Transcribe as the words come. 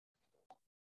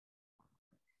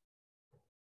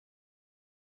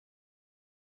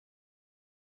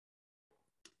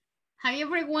Hi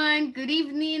everyone, good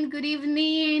evening, good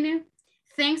evening.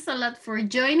 Thanks a lot for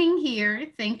joining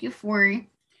here. Thank you for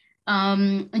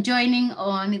joining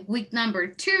on week number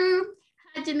 2.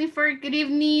 Hi Jennifer, good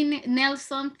evening.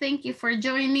 Nelson, thank you for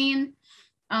joining.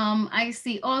 I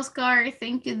see Oscar,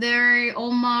 thank you there.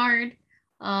 Omar,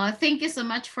 thank you so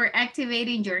much for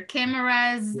activating your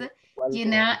cameras, you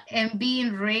know, and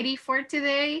being ready for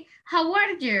today. How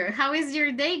are you? How is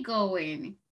your day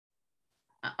going?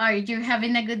 Are you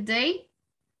having a good day?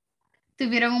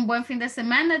 ¿Tuvieron un buen fin de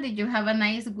semana? Did you have a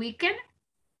nice weekend?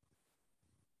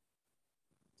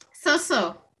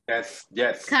 So. Yes.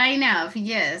 Kind of,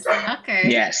 yes.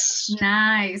 Okay. Yes.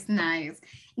 Nice.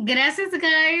 Gracias,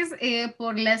 guys,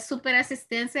 por la super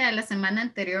asistencia a la semana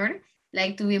anterior.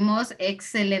 Like, tuvimos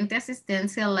excelente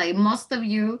asistencia. Like, most of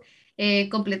you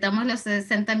completamos los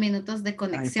 60 minutos de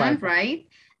conexión, right?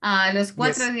 Los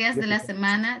 4 días de la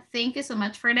semana. Thank you so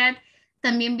much for that.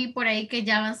 También vi por ahí que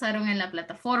ya avanzaron en la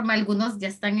plataforma. Algunos ya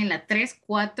están en la 3,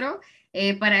 4.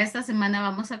 Para esta semana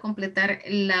vamos a completar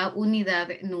la unidad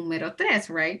número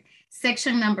 3, right?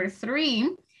 Section number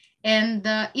 3.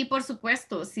 Y por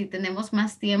supuesto, si tenemos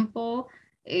más tiempo,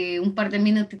 un par de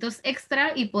minutitos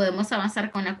extra y podemos avanzar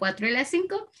con la 4 y la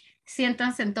 5,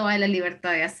 siéntanse en toda la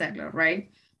libertad de hacerlo,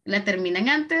 right? La terminan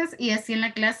antes y así en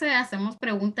la clase hacemos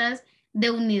preguntas de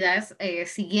unidades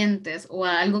siguientes o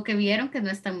a algo que vieron que no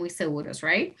están muy seguros,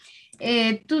 right?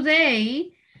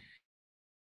 Today,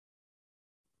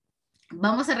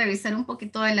 vamos a revisar un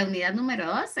poquito de la unidad número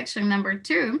 2, section number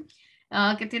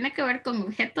 2, que tiene que ver con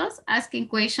objetos, asking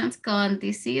questions con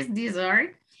this is, these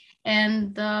are,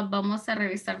 and vamos a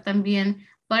revisar también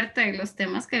parte de los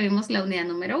temas que vimos la unidad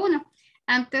número 1.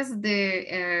 Antes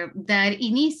de dar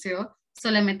inicio,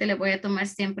 solamente le voy a tomar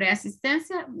siempre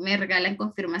asistencia, me regalan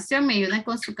confirmación, me ayudan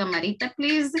con su camarita,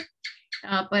 please,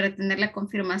 para tener la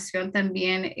confirmación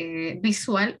también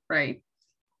visual, right?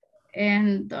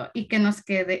 Y que nos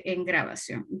quede en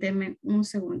grabación. Deme un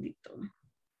segundito.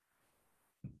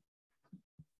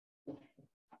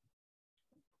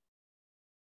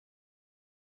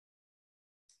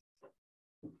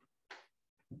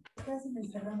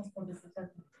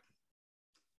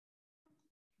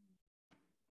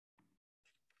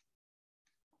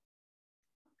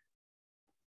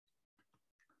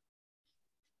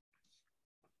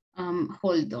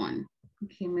 Hold on.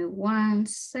 Give me 1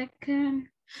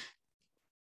 second.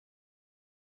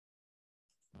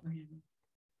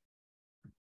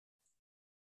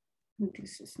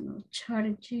 This is not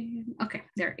charging. Okay,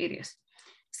 there it is.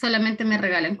 Solamente me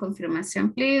regalan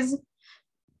confirmación, please.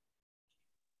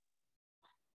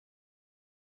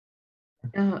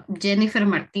 Jennifer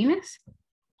Martínez.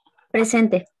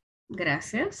 Presente.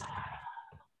 Gracias.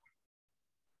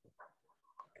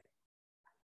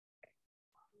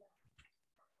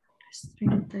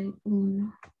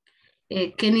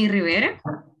 Kenny Rivera.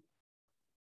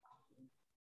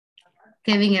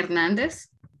 Kevin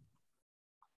Hernández.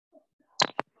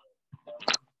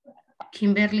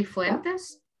 Kimberly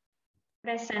Fuentes.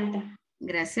 Presente.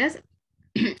 Gracias.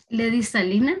 Lady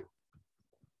Salina.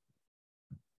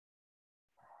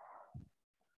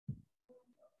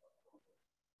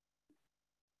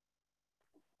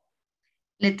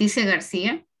 Leticia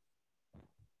García.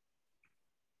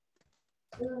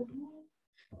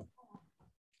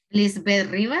 Lisbeth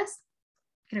Rivas.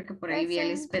 Creo que por ahí vi a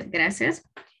Lisbeth. Gracias.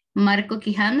 Marco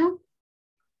Quijano.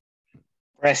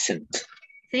 Present.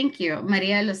 Thank you.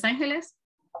 María de Los Ángeles.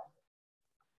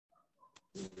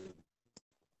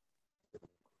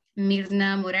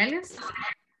 Mirna Morales.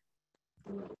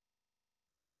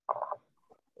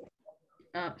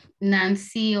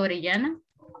 Nancy Orellana.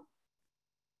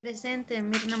 Presente,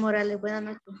 Mirna Morales. Buenas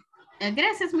noches.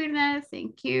 Gracias, Mirna.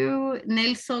 Thank you.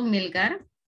 Nelson Melgar.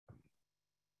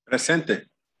 Presente.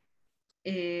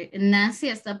 Nancy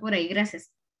está por ahí.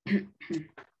 Gracias. Creo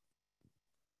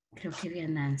que vi a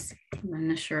Nancy. I'm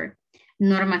not sure.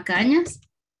 Norma Cañas.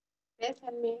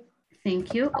 Presente.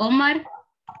 Thank you. Omar.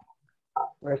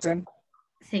 Present.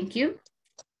 Thank you.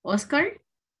 Oscar.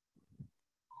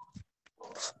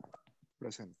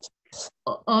 Present.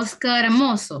 Oscar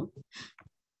Mozo.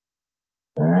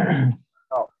 No.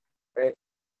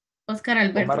 Oscar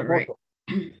Alberto, Omar right?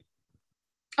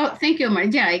 Oh, thank you, Omar.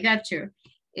 Yeah, I got you.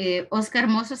 Oscar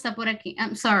Mozo está por aquí.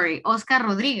 I'm sorry. Oscar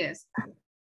Rodríguez.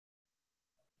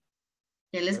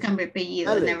 Ya les cambié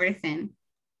apellido and everything.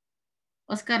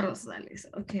 Oscar Rosales,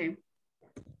 okay.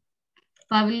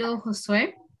 Pablo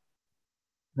Josué.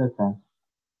 Present.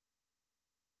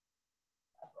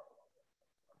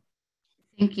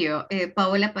 Thank you.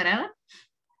 Paola Parada.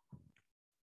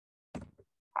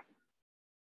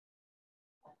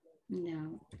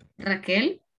 No.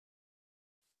 Raquel.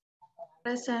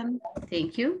 Present.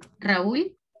 Thank you.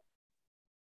 Raúl.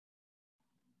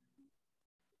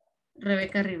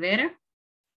 Rebeca Rivera.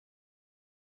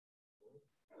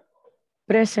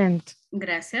 Present.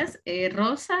 Gracias.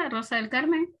 Rosa, Rosa del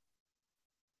Carmen.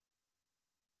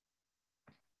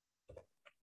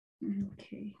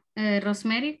 Okay.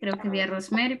 Rosemary, creo que vi a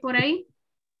Rosemary por ahí.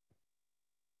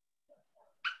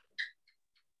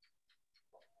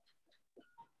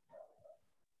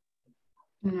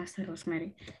 No está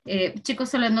Rosemary. Chicos,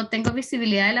 solo no tengo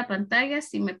visibilidad de la pantalla.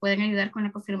 Si me pueden ayudar con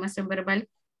la confirmación verbal,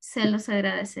 se los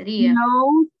agradecería.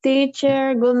 No,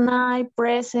 teacher, good night,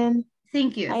 present.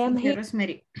 Thank you. I am Thank you, here.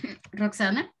 Rosemary.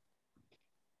 Roxana.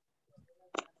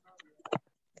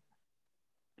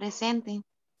 Presente.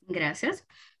 Gracias.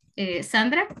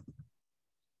 Sandra.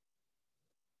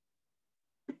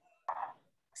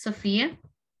 Sofía.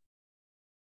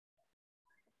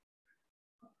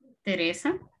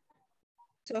 Teresa.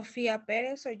 Sofía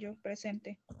Pérez, soy yo,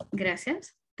 presente.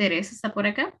 Gracias. Teresa está por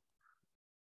acá.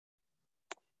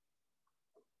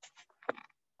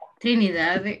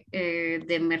 Trinidad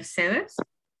de Mercedes.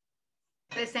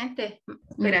 Presente.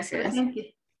 Gracias.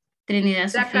 Presente.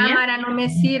 Trinidad La Sofía. cámara no me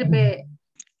sirve,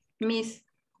 Miss.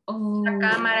 Oh, La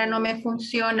cámara no me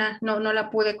funciona, no la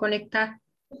pude conectar.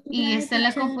 y está en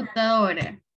la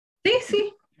computadora. Sí,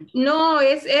 sí. No,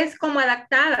 es como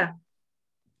adaptada.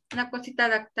 Una cosita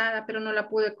adaptada, pero no la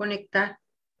pude conectar.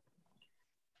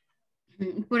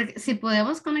 Porque si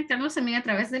podemos conectarnos también a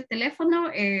través del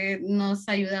teléfono, nos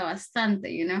ayuda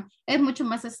bastante, you know? Es mucho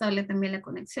más estable también la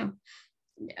conexión.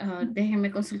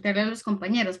 Déjenme consultarle a los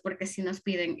compañeros porque si nos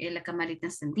piden la camarita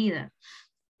encendida.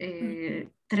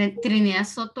 Trinidad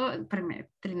Soto, Trinidad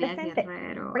Presente.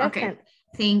 Guerrero. Present. Ok,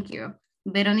 thank you.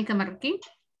 Verónica Marroquín.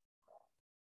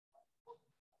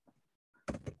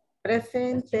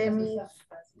 Presente, Miss.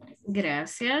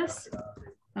 Gracias.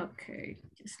 Ok,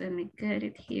 just let me get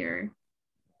it here.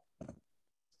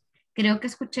 Creo que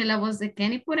escuché la voz de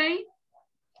Kenny por ahí.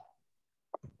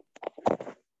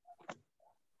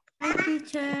 Hi,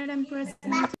 teacher, I'm present.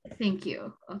 Thank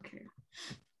you. Okay.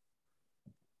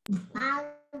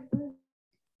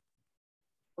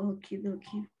 Okie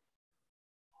dokie.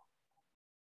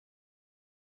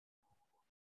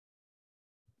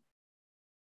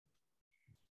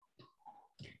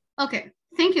 Okay,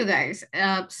 thank you guys.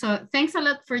 So thanks a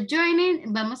lot for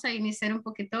joining. Vamos a iniciar un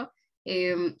poquito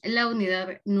la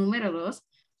unidad número 2,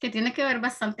 que tiene que ver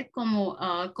bastante como,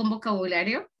 con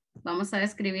vocabulario. Vamos a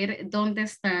describir dónde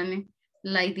están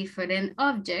like different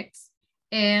objects.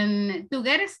 And to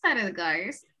get started,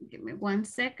 guys, give me 1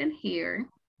 second here.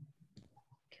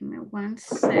 Give me 1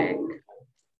 sec.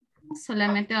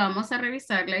 Solamente vamos a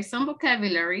revisar like some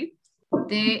vocabulary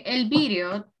de el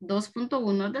video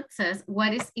 2.1 that says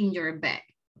what is in your bag.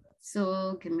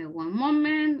 So give me 1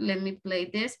 moment. Let me play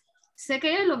this. Sé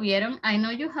que ya lo vieron. I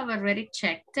know you have already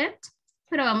checked it.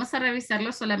 Pero vamos a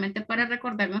revisarlo solamente para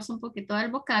recordarnos un poquito del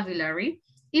vocabulary.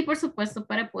 Y por supuesto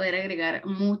para poder agregar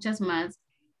muchas más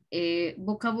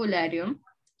vocabulario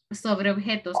sobre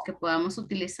objetos que podamos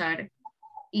utilizar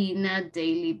in a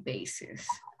daily basis.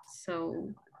 So,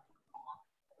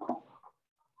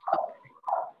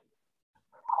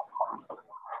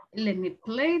 let me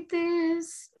play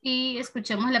this y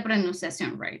escuchemos la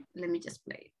pronunciación, right? Let me just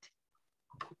play it.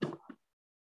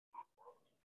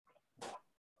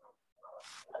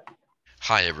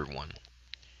 Hi everyone.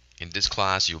 In this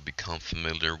class, you'll become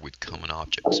familiar with common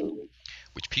objects,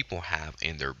 which people have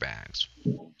in their bags.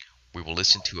 We will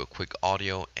listen to a quick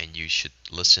audio and you should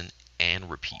listen and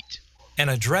repeat. An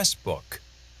address book.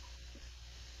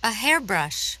 A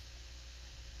hairbrush.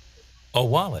 A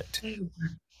wallet.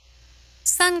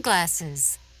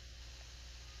 Sunglasses.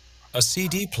 A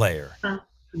CD player.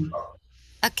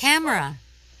 A camera.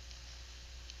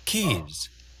 Keys.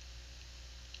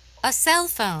 A cell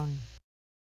phone.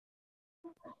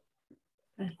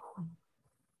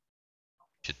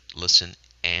 Should listen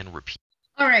and repeat.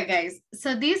 All right, guys.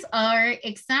 So these are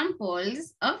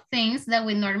examples of things that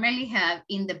we normally have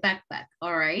in the backpack.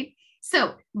 All right.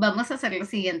 So vamos a hacer lo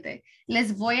siguiente.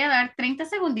 Les voy a dar 30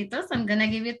 segunditos. I'm going to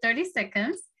give you 30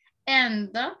 seconds.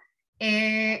 And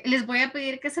les voy a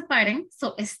pedir que se paren.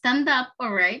 So stand up,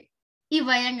 all right. Y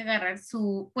vayan a agarrar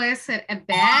su, puede ser a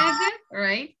bag,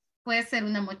 right. Puede ser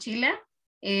una mochila.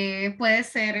 Puede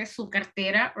ser su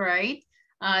cartera, right.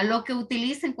 Lo que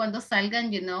utilicen cuando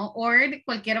salgan, you know, or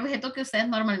cualquier objeto que ustedes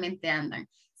normalmente andan.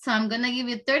 So I'm going to give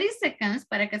you 30 seconds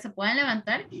para que se puedan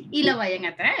levantar y lo vayan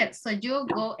a traer. So you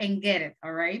go and get it,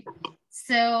 all right?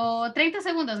 So 30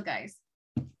 segundos, guys.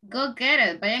 Go get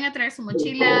it. Vayan a traer su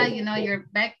mochila, you know, your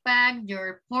backpack,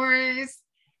 your purse,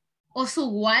 o su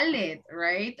wallet,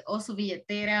 right? O su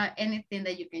billetera, anything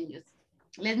that you can use.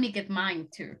 Let me get mine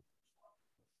too.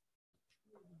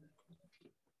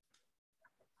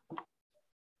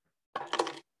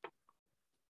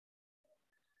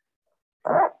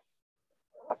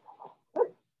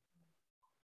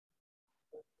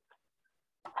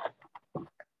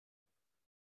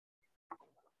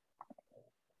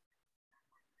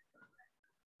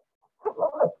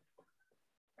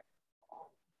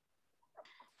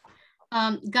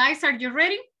 Guys, are you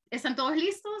ready? ¿Están todos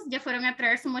listos? ¿Ya fueron a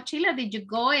traer su mochila? Did you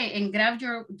go and grab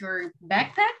your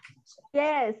backpack?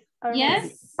 Yes. already.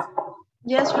 Yes?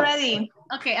 Yes, ready.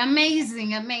 Okay,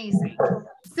 amazing, amazing.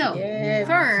 So, Yes,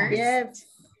 first, yes.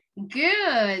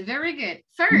 good, very good.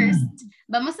 First,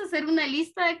 vamos a hacer una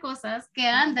lista de cosas que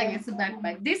andan en su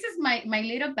backpack. This is my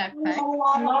little backpack.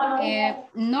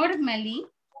 Normally,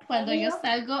 cuando yo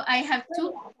salgo, I have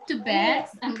two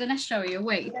bags. I'm gonna show you,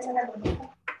 wait.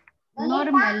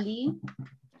 Normally,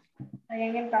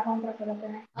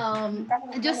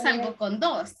 yo salgo con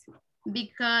dos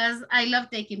because I love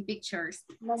taking pictures.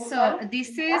 So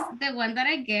this is the one that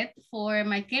I get for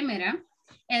my camera,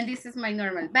 and this is my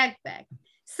normal backpack.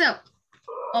 So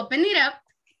open it up,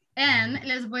 and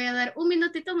les voy a dar un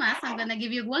minutito más. I'm gonna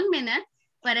give you 1 minute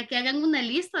para que hagan una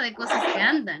lista de cosas que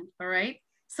andan, all right?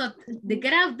 So they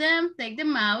grab them, take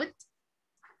them out.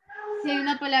 Si hay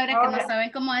una palabra que no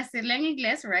saben cómo decirla en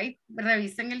inglés, right?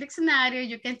 Revisen el diccionario,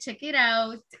 you can check it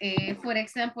out. For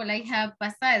example, I have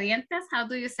pasta de dientes. How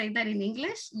do you say that in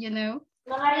English? You know,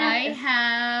 I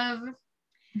have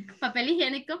papel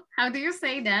higiénico. How do you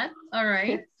say that? All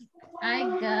right. I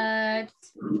got,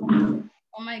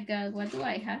 oh my God, what do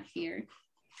I have here?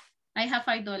 I have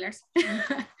 $5.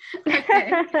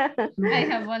 Okay. I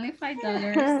have only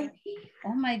 $5.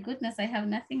 Oh my goodness, I have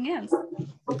nothing else.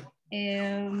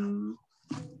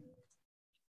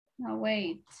 No,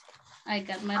 wait, I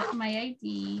got my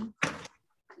ID.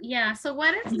 Yeah, so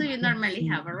what else do you normally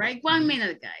have, all right? 1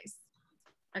 minute, guys.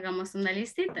 Hagamos una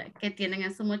listita. ¿Qué tienen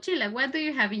en su mochila? What do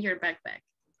you have in your backpack?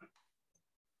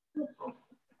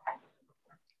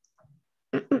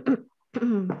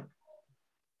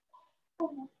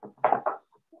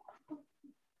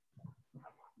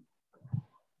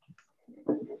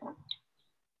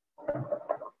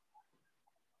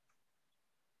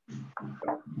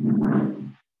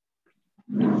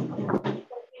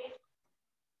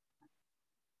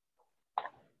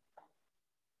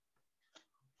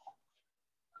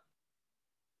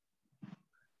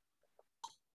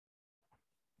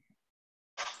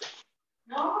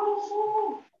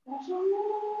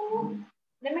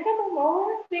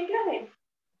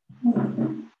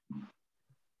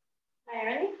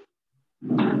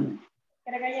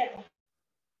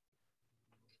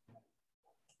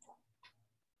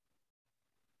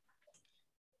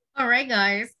 All right,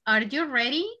 guys, are you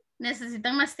ready?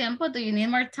 ¿Necesitan más tiempo? Do you need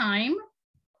more time?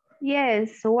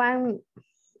 Yes, one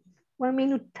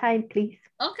minute time, please.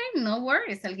 Okay, no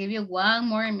worries. I'll give you 1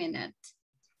 more minute.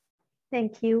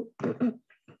 Thank you.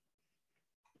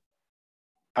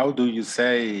 How do you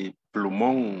say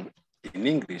plumón in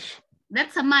English?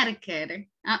 That's a marker.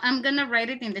 I'm gonna write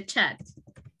it in the chat.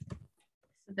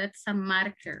 So that's a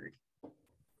marker.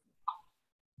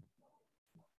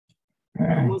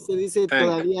 ¿Cómo se dice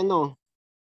todavía no?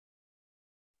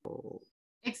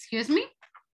 Excuse me?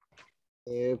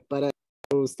 Para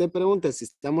usted pregunta si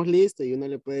estamos listos y uno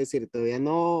le puede decir todavía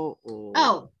no. O...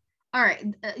 Oh, all right.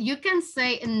 You can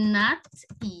say not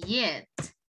yet.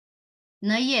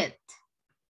 Not yet.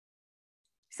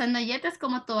 So not yet es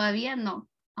como todavía no.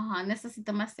 Ajá,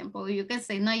 necesito más tiempo. You can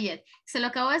say not yet. Se lo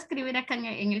acabo de escribir acá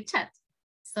en el chat.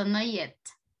 So not yet.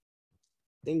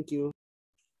 Thank you.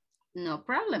 No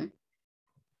problem.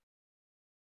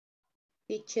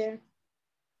 Teacher,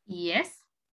 Yes.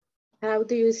 how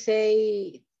do you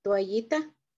say toallita?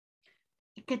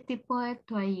 ¿Qué tipo de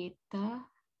toallita?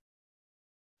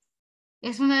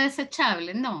 ¿Es una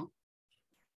desechable? No.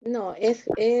 No, es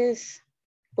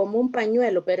como un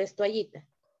pañuelo, pero es toallita.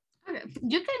 Okay.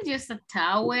 You can use a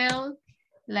towel,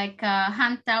 like a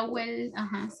hand towel.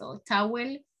 So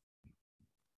towel.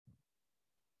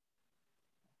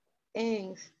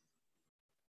 Thanks.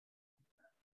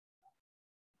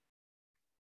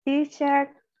 Teacher,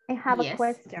 I have Yes. a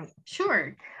question.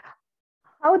 Sure.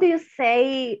 How do you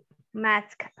say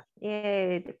mask?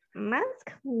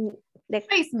 Mask? The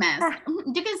Face mask.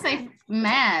 You can say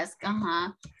mask,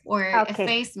 or Okay. a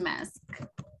face mask.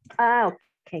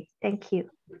 Okay, thank you.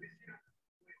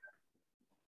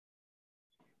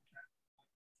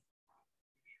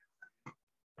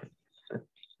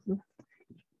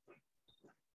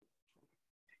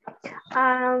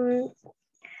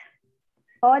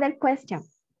 Other question.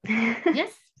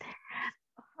 Yes.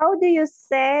 How do you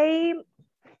say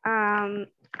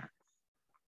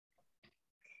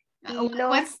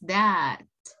What's that?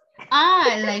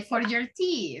 Ah, like for your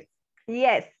teeth.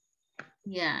 Yes.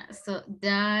 Yeah, so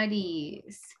that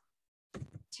is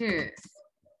tooth.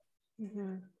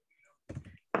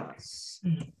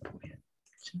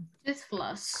 Tooth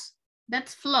floss.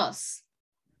 That's floss.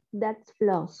 That's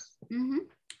floss.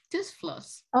 Tooth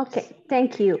floss. Okay,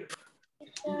 thank you.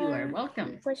 You are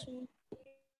welcome.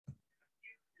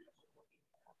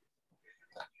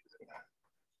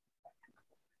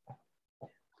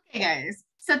 Okay, guys.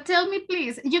 So tell me,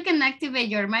 please, you can activate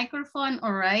your microphone,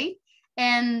 all right?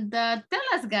 And tell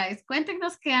us, guys,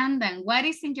 cuéntenos qué andan. What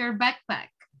is in your backpack?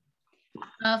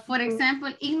 For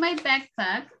example, in my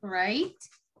backpack, right?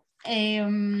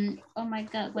 Oh my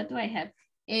God, what do I have?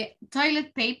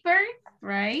 Toilet paper,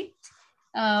 right?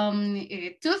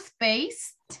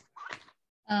 Toothpaste.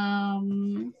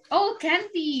 Oh,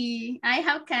 candy. I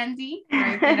have candy,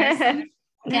 right?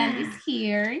 Candy's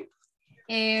here.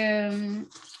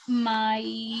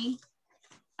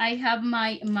 I have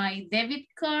my debit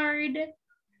card.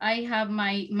 I have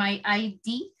my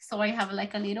ID. So I have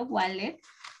like a little wallet.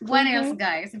 What else,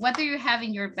 guys? What do you have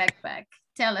in your backpack?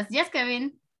 Tell us. Yes,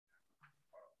 Kevin.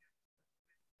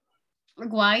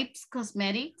 Wipes,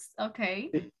 cosmetics. Okay.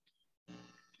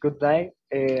 Good day.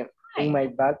 In my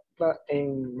bag,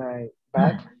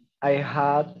 I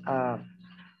had a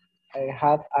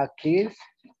keys.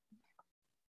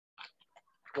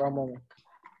 One moment.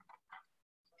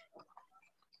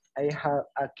 I have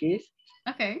a keys.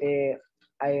 Okay.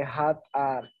 I had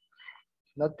a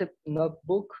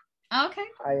notebook. Okay.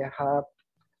 I have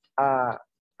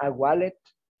a wallet.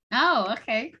 Oh,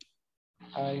 okay.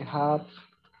 I have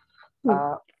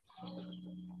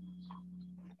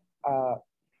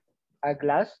a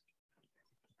glass.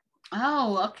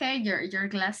 Oh, okay. Your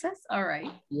glasses. All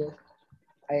right. Yes.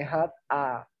 I have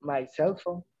my cell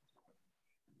phone.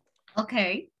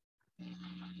 Okay.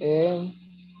 And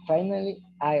finally,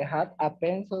 I had a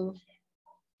pencil.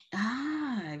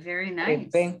 Ah, very nice. A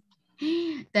pen.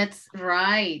 That's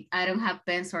right. I don't have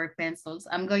pens or pencils.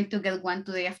 I'm going to get one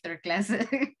today after class.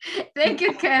 Thank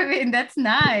you, Kevin. That's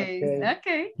nice.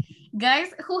 Okay.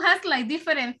 Guys, who has like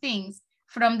different things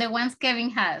from the ones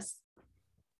Kevin has?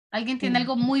 ¿Alguien tiene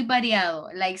algo muy variado?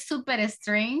 Like super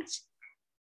strange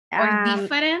or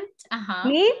different?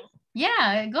 Me?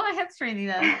 Yeah, go ahead,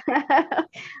 Trinidad.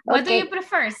 What do you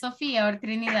prefer, Sofia or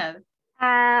Trinidad?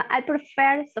 I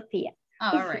prefer Sofia.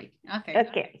 Oh, all right. Okay.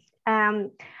 Okay.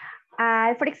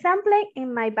 For example,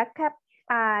 in my backup,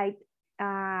 I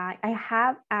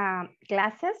have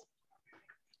glasses,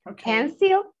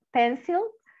 pencil,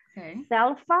 okay.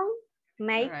 cell phone,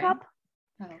 makeup,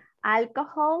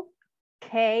 alcohol,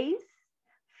 case,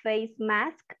 face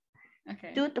mask,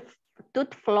 okay.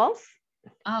 tooth floss,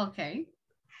 oh, okay.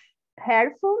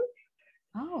 perfume,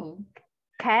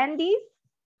 candies,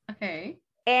 okay.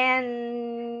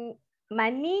 and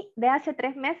money de hace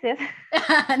 3 meses.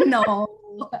 No,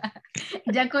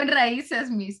 ya con raíces,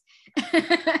 miss.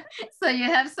 So you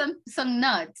have some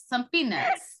nuts, some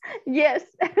peanuts. Yes.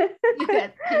 You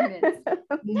got peanuts.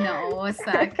 No,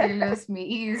 sáquelos,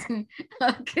 miss.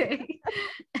 Okay.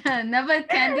 No, but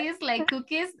candies like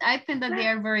cookies, I think that they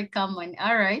are very common.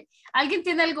 All right. ¿Alguien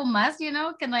tiene algo más, que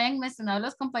no hayan mencionado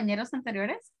los compañeros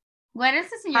anteriores? What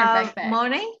else is in your backpack?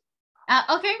 Money.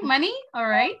 Okay, money. All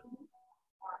right.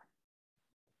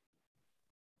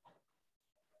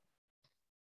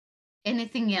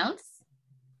 Anything else?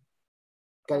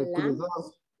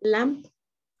 Lamp.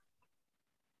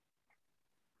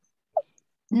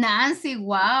 Nancy,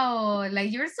 wow,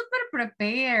 like you're super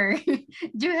prepared.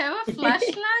 You have a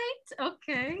flashlight?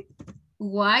 Okay.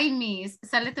 Why, miss?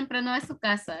 Sale temprano de su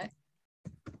casa.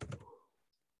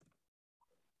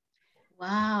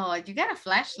 Wow, you got a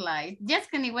flashlight. Yes,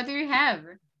 Kenny, what do you have?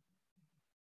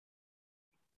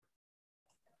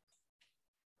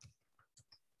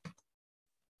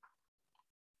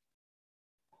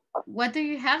 What do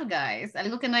you have, guys?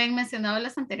 ¿Algo que no hayan mencionado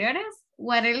las anteriores?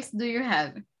 What else do you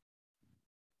have?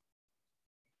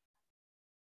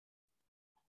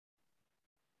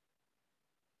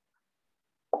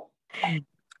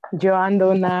 Yo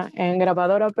ando en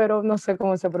grabadora, pero no sé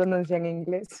cómo se pronuncia en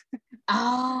inglés.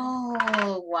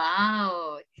 Oh,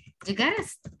 wow. You got a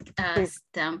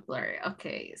stapler.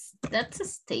 Okay, that's a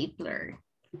stapler.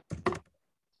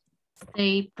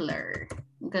 Stapler.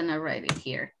 I'm gonna write it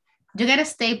here. You got a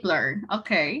stapler.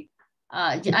 Okay.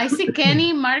 I see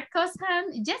Kenny, Marcos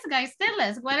hand. Yes, guys, tell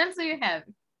us. What else do you have?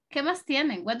 ¿Qué más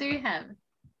tienen? What do you have?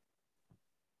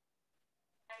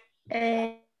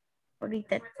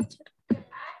 Ahorita.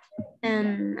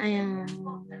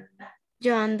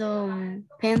 Yo ando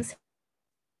pencil.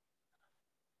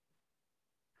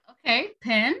 Okay,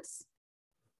 pens.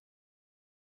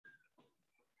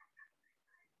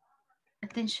 I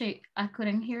think I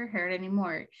couldn't hear her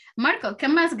anymore. Marco, ¿qué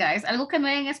más, guys? ¿Algo que no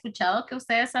hayan escuchado que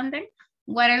ustedes anden?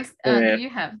 What else do you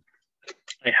have?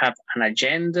 I have an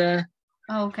agenda.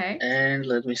 Okay. And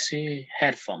let me see,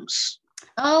 headphones.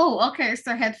 Oh, okay.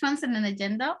 So headphones and an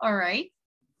agenda. All right.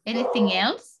 Anything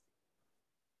else?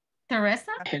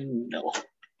 Teresa? No.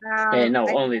 No,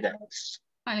 only that.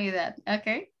 Only that.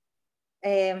 Okay.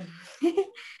 I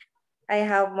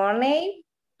have money.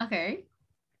 Okay.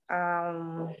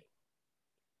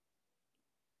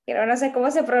 Pero no sé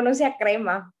cómo se pronuncia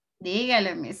crema.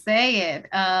 Dígale, me say it.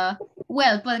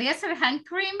 Well, podría ser hand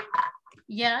cream.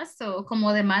 Yeah, so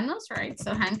como de manos, right?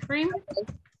 So hand cream.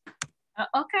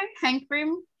 Okay, hand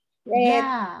cream.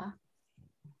 Yeah.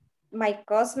 My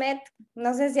cosmet.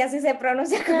 No sé si así se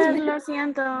pronuncia. Lo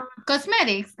siento.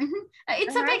 Cosmetics.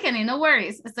 It's okay, Kenny, no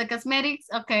worries. It's the cosmetics,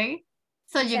 okay.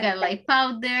 So you got like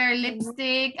powder,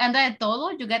 lipstick, anda de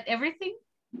todo. You got everything?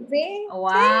 Sí.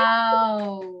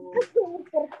 Wow.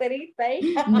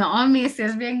 No, mi sí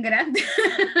es bien grande.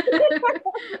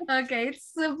 Okay,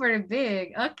 it's super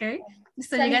big. Okay.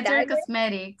 So you got your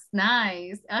cosmetics.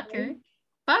 Nice. Okay.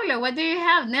 Pablo, what do you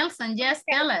have? Nelson, yes,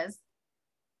 tell us.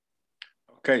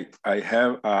 Okay, I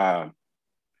have a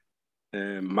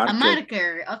marker. A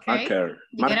marker, okay.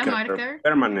 You get a marker.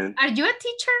 Permanent. Are you a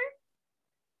teacher?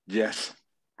 Yes.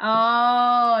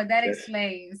 Oh, that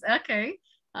explains. Okay.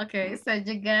 Okay, so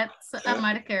you got a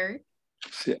marker.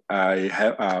 I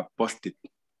have a post-it.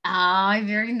 Oh,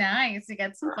 very nice. You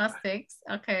got some post-its.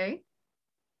 Okay.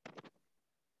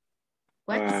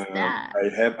 What's that? I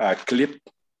have a clip.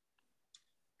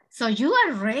 So you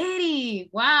are ready.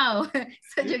 Wow.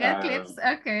 So you got clips.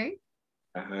 Okay.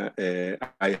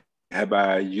 I have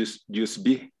a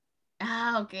USB.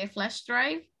 Okay. Flash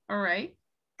drive. All right.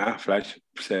 Flash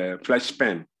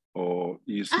pen or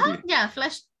USB. Yeah,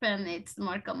 flash pen. It's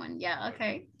more common. Yeah.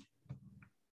 Okay.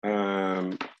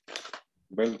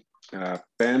 Well,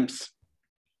 pens.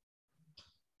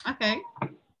 Okay.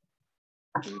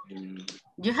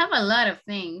 You have a lot of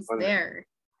things there.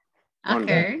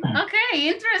 Okay. Okay,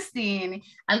 interesting.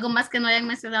 ¿Algo más que no hayan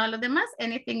mencionado los demás?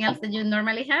 Anything else that you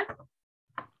normally have?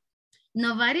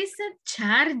 Nobody said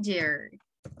charger.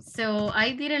 So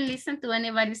I didn't listen to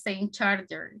anybody saying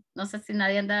charger. No sé si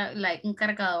nadie anda like un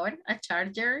cargador, a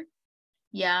charger.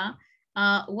 Yeah.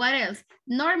 What else?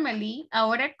 Normally,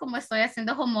 ahora como estoy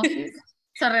haciendo home office,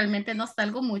 so realmente no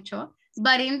salgo mucho.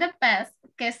 But in the past,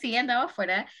 que sí andaba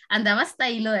afuera, andaba hasta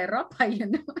hilo de ropa, you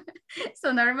know.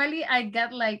 So normally I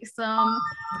got like some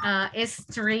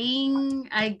string,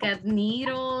 I got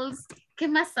needles. ¿Qué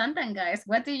más andan, guys?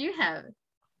 What do you have?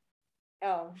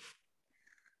 Oh.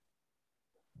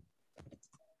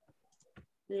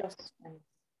 Los.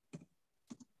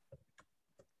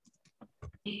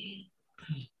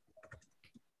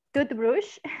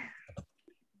 Toothbrush.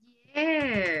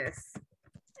 Yes.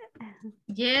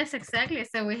 Yes, exactly.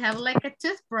 So we have like a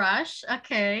toothbrush.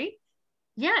 Okay.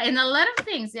 Yeah, and a lot of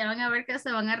things. Ya van a ver que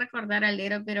se van a recordar a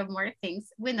little bit of more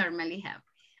things we normally have.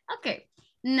 Okay.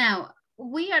 Now,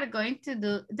 we are going to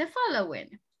do the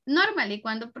following. Normally,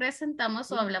 cuando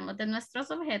presentamos o hablamos de nuestros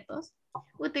objetos,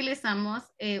 utilizamos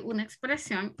una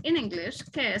expresión en English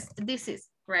que es this is,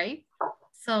 right?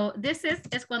 So, this is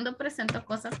es cuando presento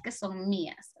cosas que son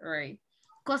mías, right?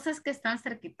 Cosas que están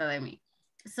cerquita de mí.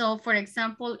 So, for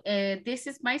example, this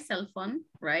is my cell phone,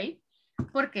 right?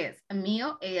 Porque es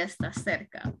mío, ella está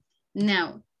cerca.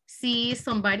 Now, si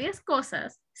son varias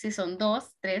cosas, si son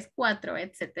 2, 3, 4,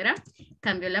 etcétera,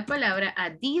 cambio la palabra a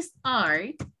these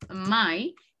are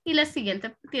my y la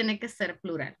siguiente tiene que ser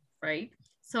plural, right?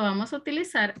 So, vamos a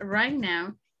utilizar right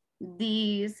now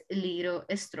this little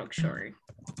structure.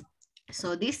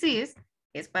 So, this is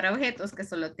para objetos que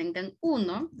solo tengan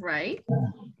uno, right?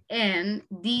 And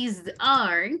these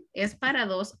are es para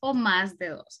 2 o más de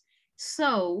 2.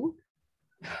 So,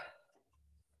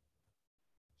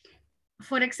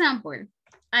 for example,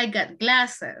 I got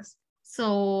glasses.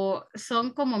 So,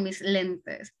 son como mis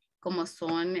lentes. Como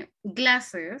son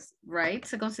glasses, right?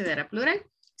 Se considera plural.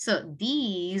 So,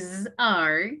 these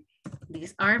are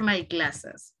my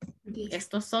glasses.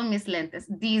 Estos son mis lentes.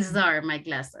 These are my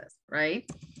glasses, right?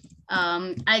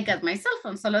 I got my cell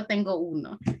phone. Solo tengo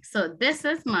uno. So, this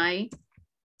is my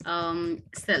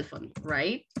cell phone,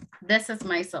 right? This is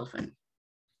my cell phone.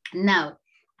 Now,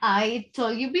 I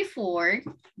told you before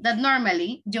that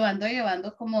normally yo ando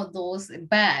llevando como 2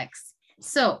 bags.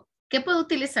 So, ¿qué puedo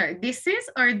utilizar? This is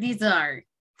or these are?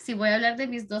 Si voy a hablar de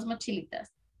mis 2 mochilitas.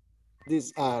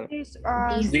 These are. These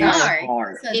are. These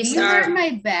are. So these are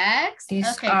my bags. These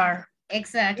okay. are.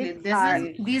 Exactly.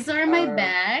 These are my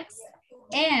bags.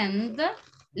 And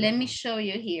let me show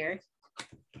you here.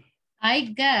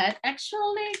 I got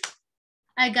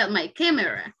my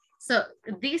camera. So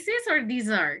this is or these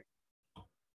are?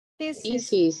 This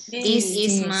is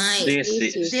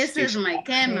my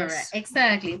camera, Yes.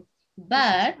 exactly.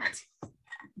 But,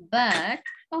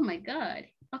 oh my God.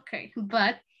 Okay,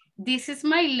 but this is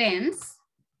my lens.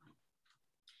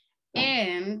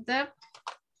 And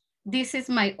this is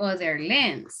my other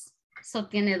lens. So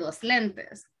tiene dos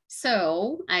lentes.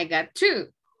 So I got two.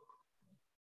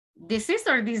 This is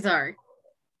or these are?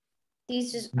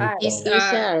 These are.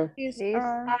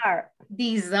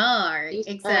 These are,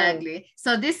 exactly.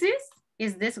 So this is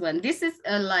this one. This is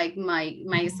like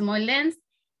my small lens.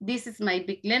 This is my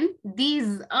big lens.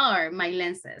 These are my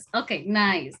lenses. Okay,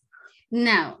 nice.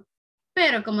 Now,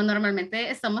 pero como normalmente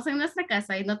estamos en nuestra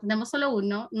casa y no tenemos solo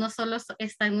uno, no solo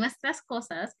están nuestras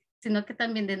cosas, sino que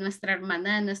también de nuestra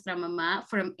hermana, de nuestra mamá,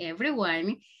 from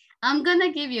everyone. I'm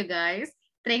gonna give you guys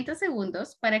 30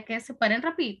 segundos para que se paren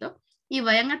rapidito y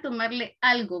vayan a tomarle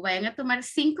algo, vayan a tomar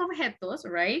 5 objetos,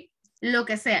 right? Lo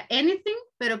que sea, anything,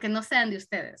 pero que no sean de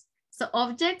ustedes. So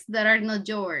objects that are not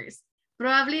yours.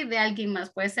 Probably de alguien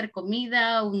más, puede ser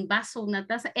comida, un vaso, una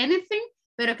taza, anything,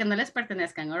 pero que no les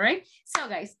pertenezcan, all right? So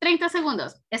guys, 30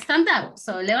 segundos, stand up.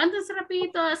 So levántense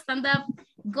rapidito, stand up,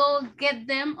 go get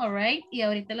them, all right? Y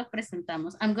ahorita los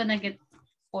presentamos. I'm gonna get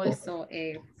also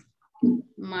the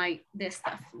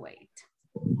stuff, wait.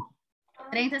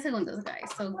 30 segundos,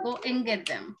 guys. So go and get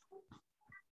them.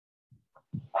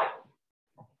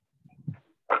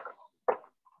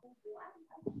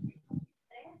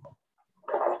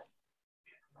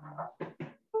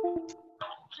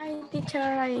 Hi, teacher,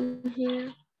 I'm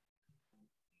here.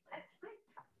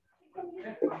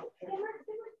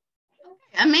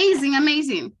 Amazing,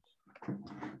 amazing.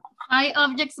 5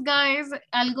 objects, guys.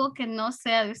 Algo que no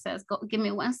sea de ustedes. Give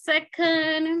me 1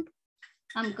 second.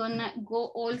 I'm gonna go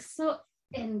also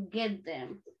and get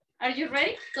them. Are you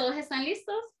ready? ¿Todos están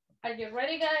listos? Are you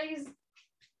ready, guys?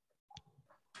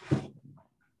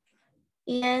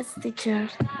 Yes, teacher.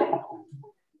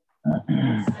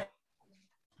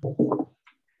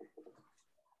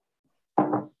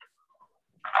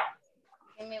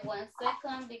 Give me 1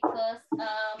 second because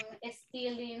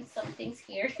stealing some things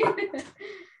here.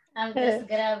 I'm just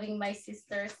grabbing my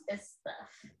sister's stuff.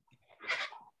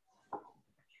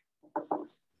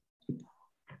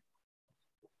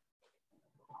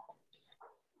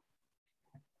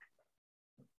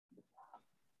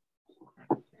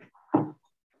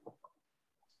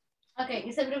 Okay,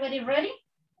 is everybody ready?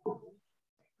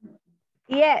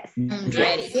 Yes.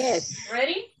 Ready. Yes.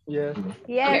 Ready? Yes.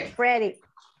 Yes, Okay. ready.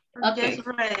 Okay. Just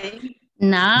ready.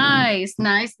 Nice,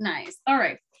 nice, nice. All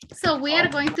right. So we are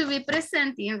going to be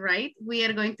presenting, right? We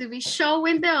are going to be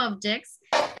showing the objects.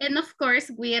 And of course,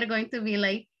 we are going to be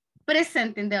like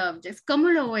presenting the objects.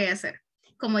 ¿Cómo lo voy a hacer?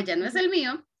 Como ya no es el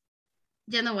mío,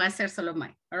 ya no voy a hacer solo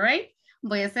mine. All right?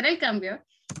 Voy a hacer el cambio.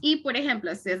 Y por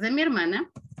ejemplo, si es de mi hermana,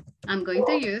 I'm going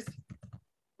to use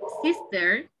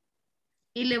sister.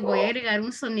 Y le voy a agregar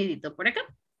un sonidito por acá.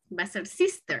 Va a ser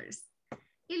sisters.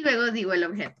 Y luego digo el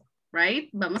objeto, right?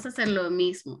 Vamos a hacer lo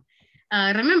mismo.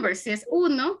 Remember, si es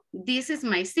uno, this is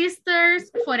my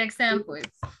sisters. For example,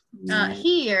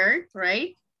 here,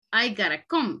 right? I got a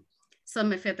comb. So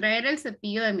me fui a traer el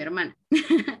cepillo de mi hermana.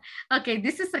 Okay,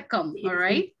 this is a comb, all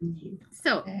right?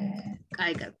 So,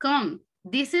 I got comb.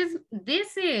 This is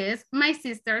my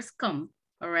sister's comb,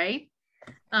 all right?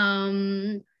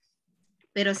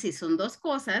 Pero si son dos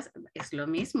cosas, es lo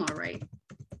mismo, right?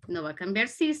 No va a cambiar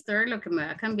sister, lo que me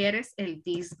va a cambiar es el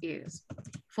this is.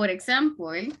 For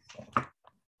example,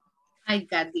 I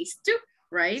got these two,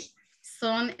 right?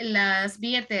 Son las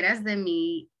billeteras de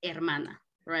mi hermana,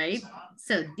 right?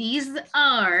 So these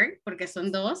are, porque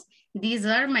son dos, these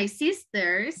are my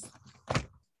sister's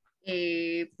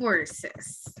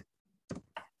purses.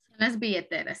 Son las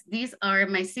billeteras. These are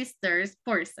my sister's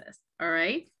purses, all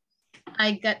right?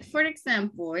 I got, for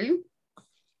example,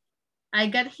 I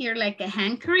got here like a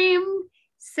hand cream.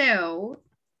 So,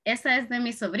 esa es de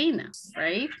mi sobrina,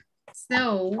 right?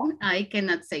 So, I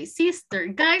cannot say sister.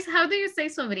 Guys, how do you say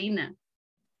sobrina?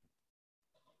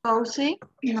 Cozy?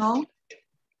 No.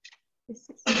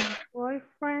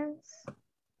 Boyfriends.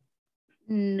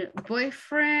 No,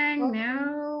 boyfriend,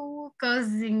 no.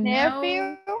 Cousin,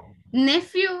 Nephew. no.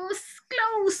 Nephews,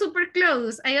 close, super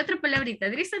close. Hay otra palabrita.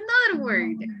 There is another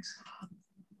word.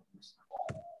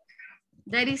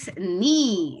 That is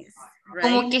niece, right?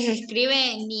 Como que se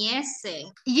escribe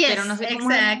niece. Yes, pero no sé cómo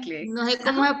exactly. no sé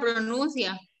cómo se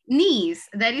pronuncia. Niece,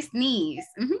 that is niece.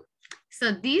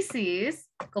 So this is,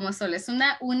 como solo es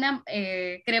una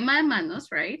crema de manos,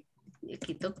 right? Le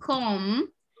quito comb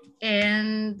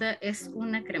and es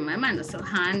una crema de manos, so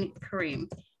hand cream.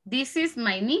 This is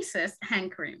my niece's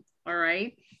hand cream, all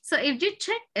right? So if you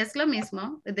check, es lo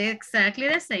mismo, they're exactly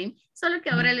the same, solo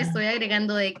que ahora le estoy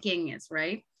agregando de quién es,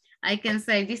 right? I can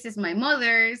say this is my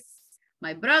mother's,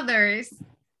 my brother's,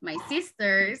 my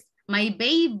sister's, my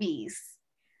babies,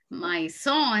 my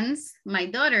sons, my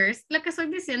daughters. Lo que estoy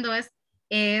diciendo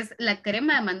es la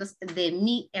crema de manos de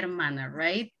mi hermana,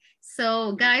 right?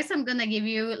 So guys, I'm gonna give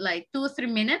you like 2 or 3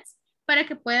 minutes para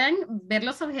que puedan ver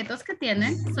los objetos que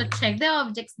tienen. So check the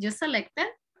objects you selected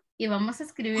y vamos a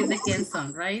escribir de quién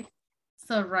son, right?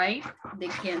 So write de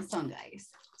quién son, guys.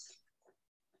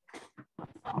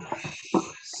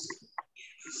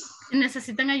 Si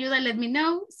necesitan ayuda, let me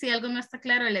know. Si algo no está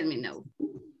claro, let me know.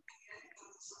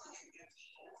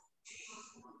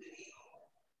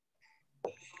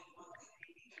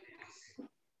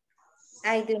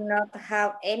 I do not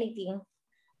have anything.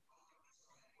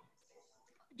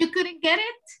 You couldn't get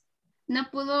it? No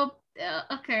pudo,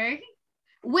 okay.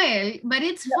 Well, but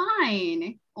it's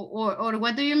fine. Or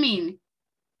what do you mean?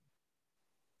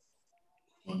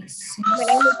 Bueno,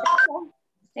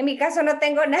 en mi caso no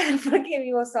tengo nada porque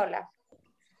vivo sola.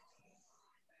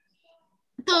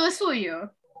 Todo es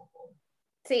suyo.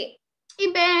 Sí.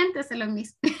 Invéntese lo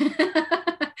mismo.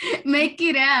 Make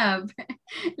it up.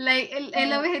 Like,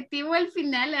 el objetivo al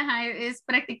final es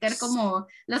practicar como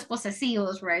los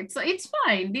posesivos, right? So it's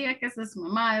fine. Diga que es de su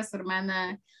mamá, de su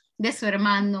hermana, de su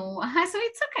hermano. So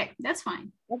it's okay. That's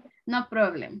fine. No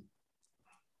problem.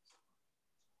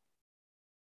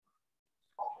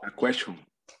 A question.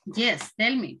 Yes,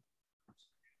 tell me.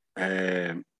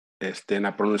 En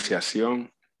la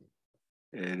pronunciación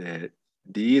de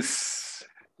this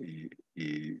y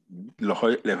los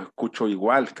escucho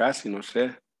igual casi, no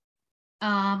sé.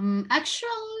 Actually,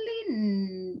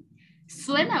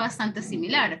 suena bastante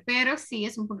similar, pero sí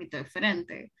es un poquito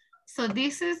diferente. So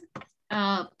this is,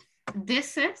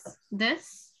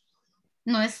 this.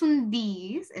 No es un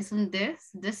this, es un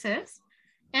this is.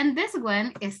 And this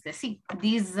one es de sí,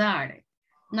 these are.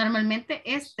 Normalmente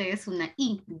este es una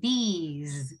I,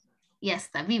 these. Y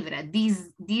hasta vibra,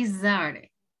 these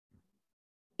are.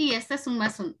 Y este es un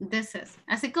más un this is.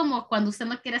 Así como cuando usted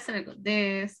no quiere hacer algo,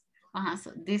 this,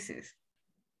 so this is,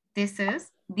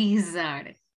 these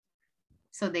are.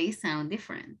 So they sound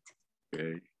different.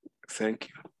 Okay, thank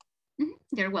you.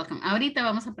 You're welcome. Ahorita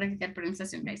vamos a practicar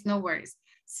pronunciación, guys, no worries.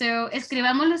 So,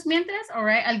 escribámoslos mientras, all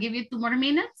right, I'll give you 2 more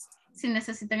minutes. Si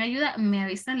necesitan ayuda, me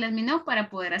avisan, let me know para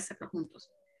poder hacerlo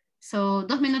juntos. So,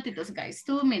 2 minutitos, guys,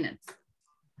 2 minutes.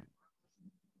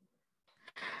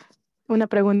 Una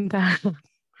pregunta.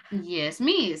 Yes,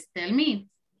 miss, tell me.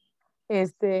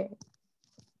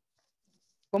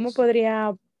 ¿Cómo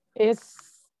podría,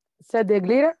 es set de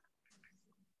glitter?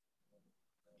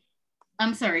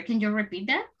 I'm sorry, can you repeat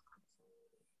that?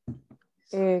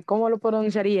 ¿Cómo lo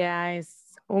pronunciaría?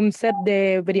 ¿Es un set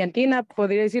de brillantina?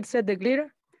 ¿Podría decir set de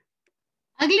glitter?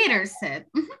 A glitter set,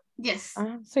 yes.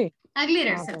 Sí. A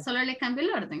glitter set, Okay. solo le cambio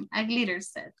el orden. A glitter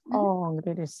set. Oh,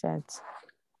 glitter set.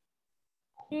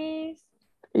 Yes.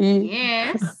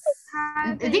 Yes.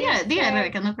 Diga,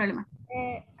 Rebeca, no hay problema.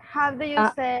 How do you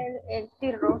say el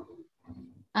tirro?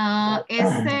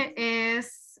 Ese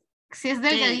es, si es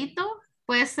delgadito,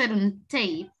 puede ser un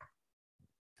tape.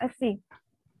 Así.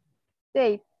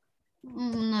 Tape.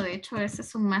 No, de hecho, ese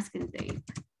es un masking tape.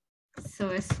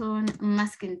 So, es un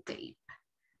masking tape.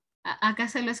 Acá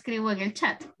se lo escribo en el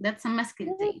chat. That's a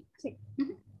masking tape. Sí.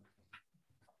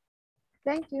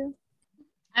 Thank you.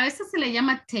 A veces se le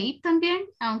llama tape también,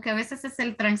 aunque a veces es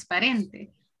el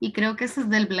transparente. Y creo que ese es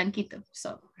del blanquito.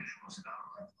 So,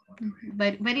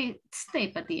 but it's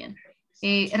tape at the end.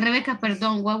 Rebeca,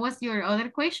 perdón, what was your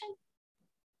other question?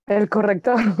 El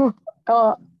corrector.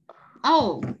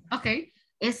 Oh, ok.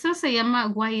 Eso se llama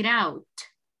white out.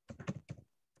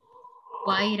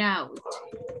 White out.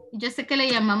 Yo sé que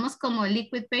le llamamos como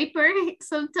liquid paper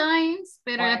sometimes,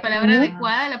 pero la palabra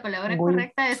adecuada, la palabra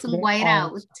correcta es un white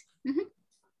out.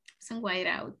 Es un white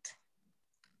out.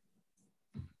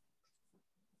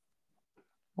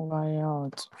 White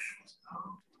out.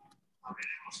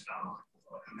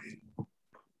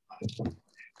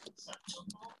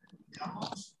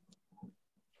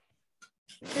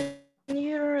 Can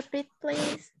you repeat,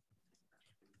 please?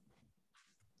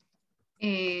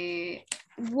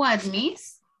 What,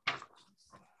 miss?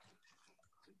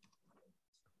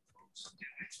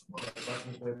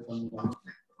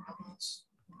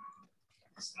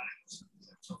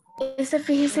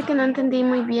 Fíjese que no entendí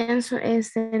muy bien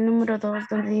el número 2,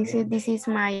 donde dice this is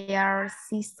my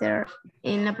sister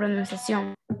en la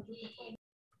pronunciación.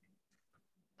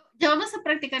 Ya vamos a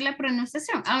practicar la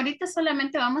pronunciación. Ahorita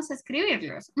solamente vamos a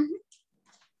escribirlos.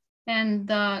 And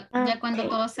ya cuando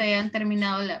todos se hayan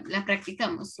terminado, la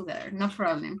practicamos together. No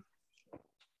problem.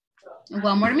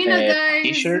 One more minute, guys.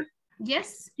 Teacher,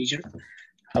 Yes. teacher,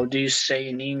 how do you say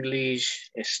in English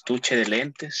estuche de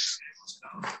lentes?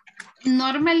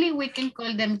 Normally, we can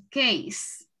call them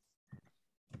case.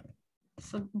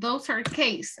 So those are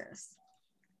cases.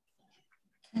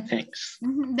 Thanks.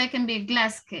 They can be a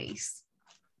glass case.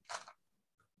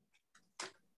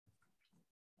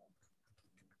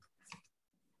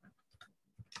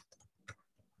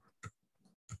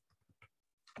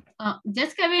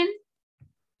 Yes, Kevin?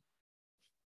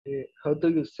 How do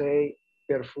you say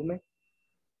perfume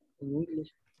in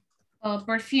English?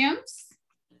 Perfumes?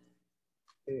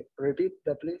 Repeat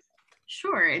that, please.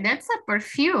 Sure, that's a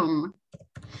perfume.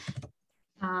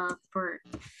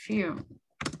 Perfume.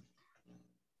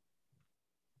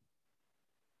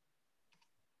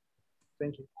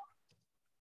 Thank you.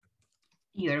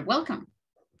 You're welcome.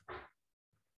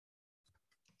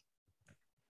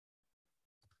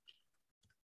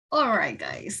 All right,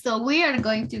 guys. So we are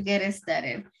going to get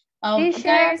started. Teacher?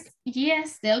 Guys,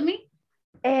 yes, tell me.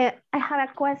 I have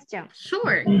a question.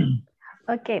 Sure.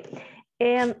 Okay.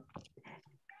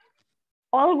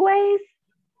 Always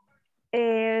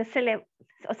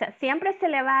siempre se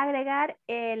le va a agregar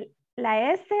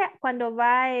la S cuando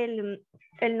va el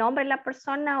nombre de la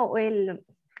persona o el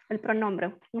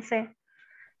pronombre. No sé.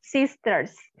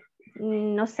 Sisters.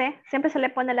 No sé. Siempre se le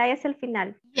pone la S al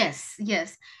final. Yes,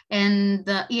 yes. And,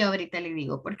 y ahorita le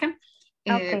digo por qué.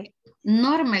 Okay.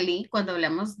 Normally, cuando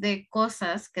hablamos de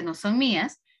cosas que no son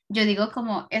mías, yo digo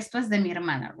como, esto es de mi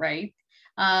hermana, right?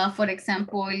 For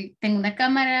example, tengo una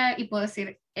cámara y puedo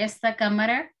decir, esta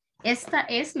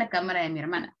es la cámara de mi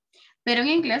hermana. Pero en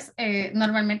inglés,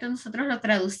 normalmente nosotros lo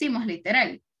traducimos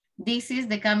literal. This is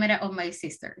the camera of my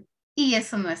sister. Y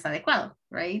eso no es adecuado,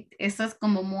 right? Eso es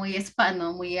como muy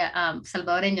hispano, muy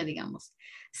salvadoreño, digamos.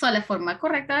 So, la forma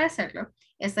correcta de hacerlo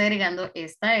es agregando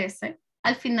esta S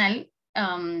al final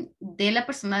de la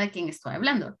persona de quien estoy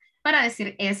hablando, para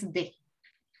decir es de.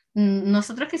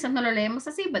 Nosotros quizás no lo leemos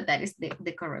así, but that is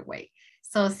the correct way.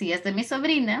 So, si es de mi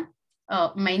sobrina,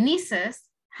 my niece's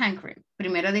handcrane.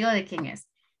 Primero digo de quién es.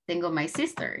 Tengo my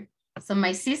sister. So,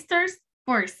 my sister's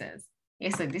purses.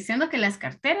 Estoy diciendo que las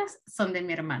carteras son de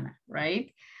mi hermana,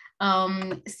 right?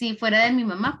 Si fuera de mi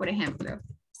mamá, por ejemplo.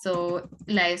 So,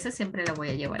 la S siempre la voy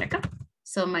a llevar acá.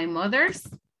 So,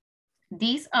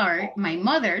 these are my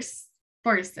mother's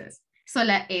purses. So,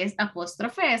 la es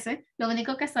apóstrofe S, lo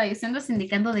único que está diciendo es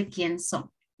indicando de quién son.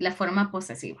 La forma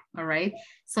posesiva, all right?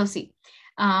 So, sí.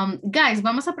 Guys,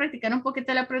 vamos a practicar un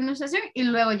poquito la pronunciación y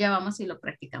luego ya vamos y lo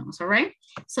practicamos, all right?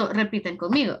 So, repiten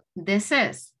conmigo. This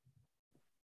is.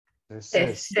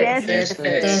 Okay. So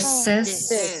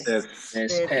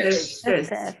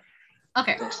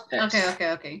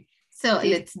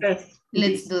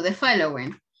let's do the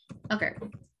following. Okay.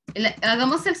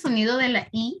 Hagamos el sonido de la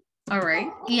I, all right?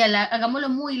 Y hagámoslo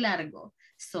muy largo.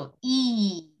 So,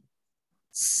 I.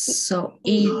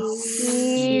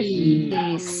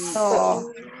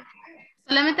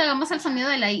 Solamente hagamos el sonido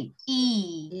de la I.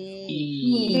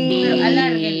 I. Pero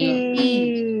alárguenlo.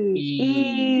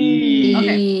 I. Ok.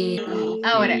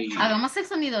 Ahora, hagamos el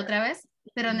sonido otra vez,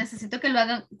 pero necesito que lo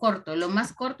hagan corto, lo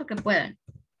más corto que puedan.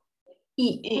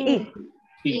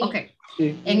 Ok.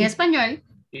 En español,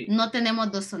 no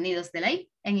tenemos dos sonidos de la I.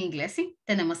 En inglés, sí.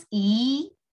 Tenemos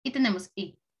I y tenemos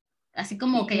I. Así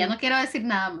como que ya no quiero decir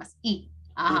nada más. I.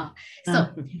 Ajá.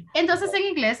 So, entonces, en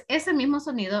inglés, ese mismo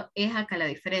sonido es acá la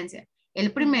diferencia.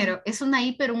 El primero es una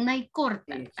I, pero una I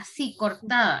corta, así,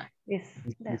 cortada.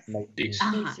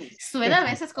 Ajá. Suena a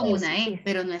veces como una E,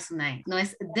 pero no es una E. No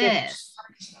es this,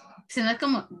 sino es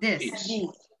como this.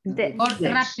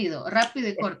 Rápido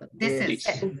y corto. This is.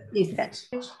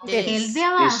 El de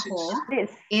abajo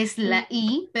es la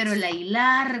I, pero la I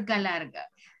larga.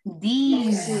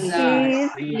 These are.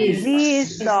 ¿Esa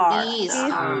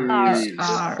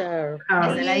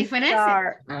es la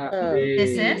diferencia?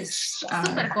 This is,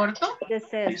 súper corto.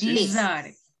 These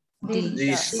are.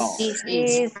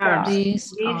 These are.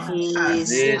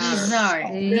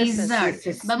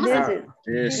 Vamos a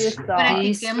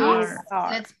practiquemos.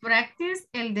 Let's practice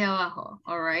el de abajo,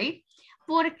 all right?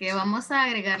 Porque vamos a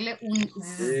agregarle un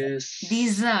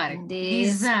these are.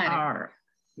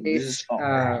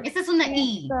 Esta es una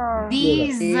I.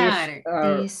 These are.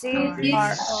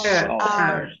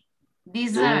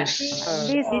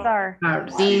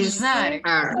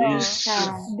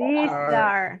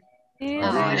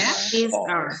 Ahora These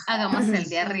are. hagamos el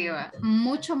de arriba.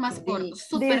 Mucho más corto,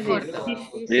 súper corto.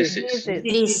 This is.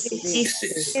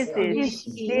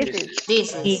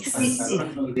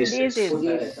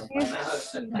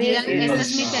 Digan, este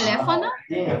es mi teléfono.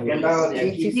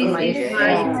 This is my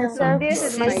cell phone. This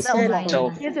is my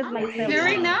cell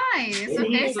Very phone. nice.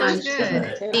 Okay, sounds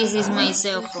good. This is my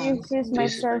cell phone. This is my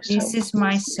cell phone. This is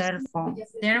my cell phone.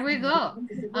 There we go.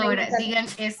 Ahora, digan,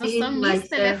 ¿estos son my mis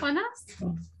teléfonos?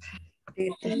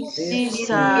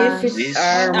 These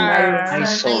are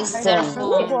my cell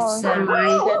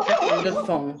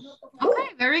phone. Okay,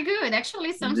 very good.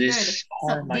 Actually, sounds good.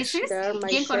 So this is,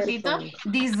 bien cortito,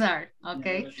 these are,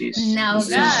 okay? Now,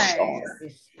 guys,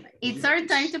 it's our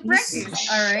time to practice,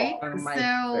 all right?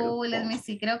 So, let me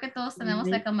see. Creo que todos tenemos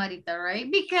la camarita, right?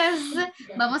 Because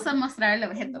vamos a mostrar el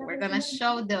objeto. We're going to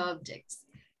show the objects.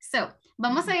 So,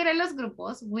 vamos a ir a los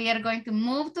grupos. We are going to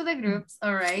move to the groups,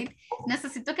 all right?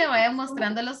 Necesito que vayan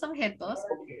mostrando los objetos.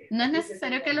 No es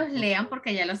necesario que los lean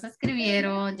porque ya los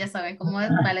escribieron, ya saben cómo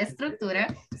va la estructura.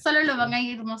 Solo lo van a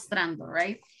ir mostrando,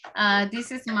 right?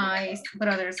 This is my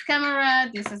brother's camera.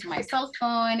 This is my cell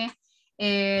phone.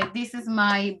 This is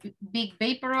my big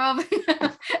vapor rub.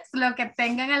 Lo que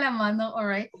tengan a la mano, all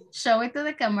right? Show it to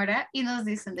the camera y nos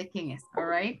dicen de quién es, all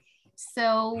right?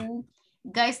 So,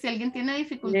 guys, si alguien tiene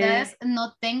dificultades,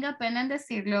 no tenga pena en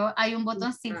decirlo. Hay un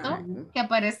botoncito que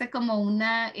aparece como un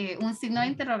signo de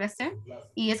interrogación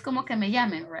y es como que me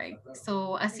llamen, right?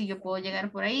 So, así yo puedo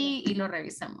llegar por ahí y lo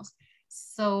revisamos.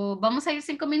 So, vamos a ir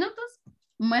 5 minutos.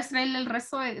 Muéstrenle el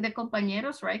resto de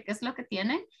compañeros, right? ¿Qué es lo que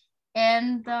tienen?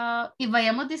 Y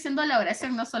vayamos diciendo la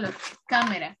oración, no solo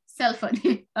cámara, cell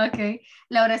phone, ok,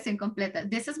 la oración completa.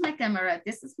 This is my camera,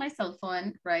 this is my cell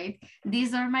phone, right?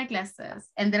 These are my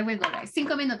glasses. And there we go, guys.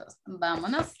 5 minutos.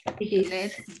 Vámonos.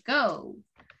 Let's go.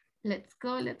 Let's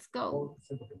go, let's go.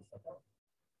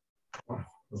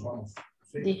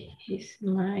 This is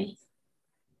my...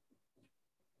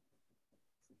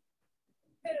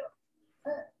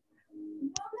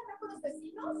 ¿no hablan con los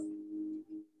vecinos?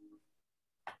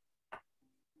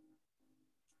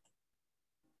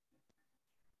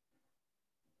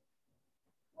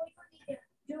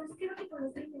 Yo quiero que con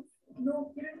los niños.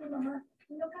 No, quiero ir con mamá.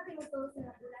 No cabemos todos en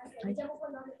la ambulancia. Me llamo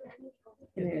cuando hable con el médico.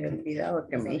 Me había olvidado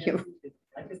que me llevo.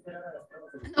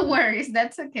 No worries,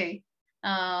 that's okay.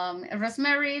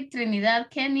 Rosemary, Trinidad,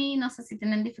 Kenny, no sé si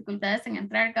tienen dificultades en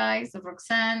entrar, guys.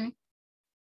 Roxanne.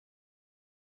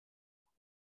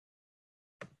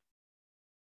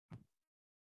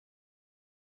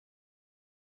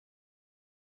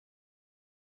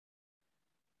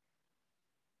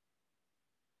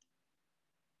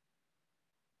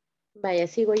 Vaya,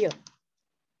 sigo yo.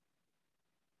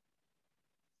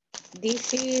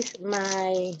 This is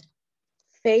my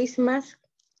face mask.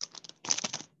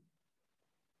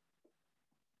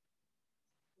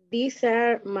 These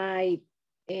are my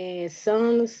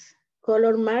son's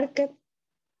color marker.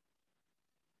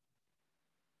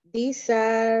 These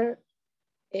are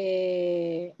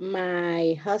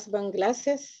my husband's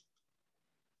glasses.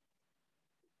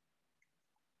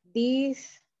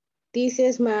 This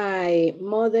is my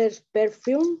mother's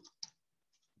perfume.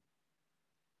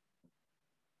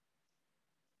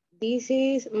 This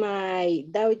is my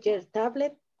daughter's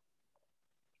tablet.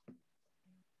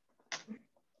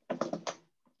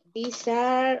 These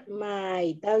are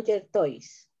my daughter's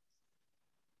toys.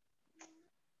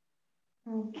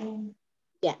 Okay.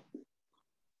 Yeah.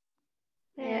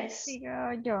 Yes.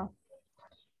 Sigo yo.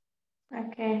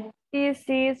 Okay. This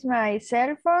is my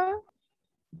cell phone.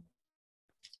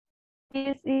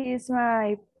 This is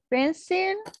my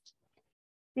pencil.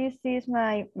 This is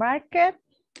my marker.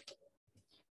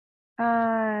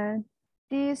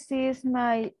 This is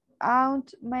my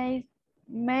aunt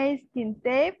masking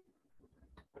tape.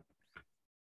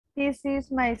 This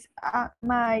is my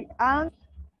aunt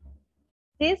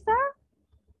scissor.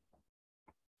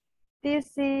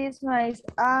 This is my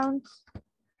aunt's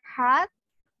hat.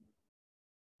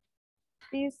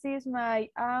 This is my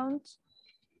aunt's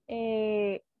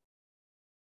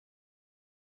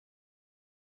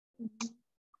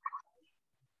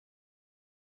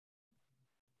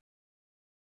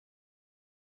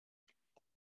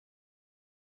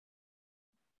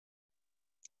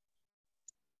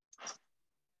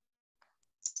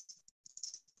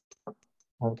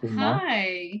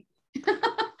Hi.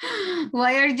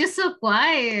 Why are you so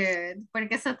quiet? ¿Por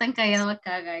qué está tan callado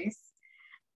acá, guys?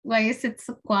 Why is it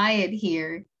so quiet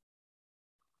here?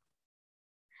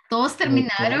 ¿Todos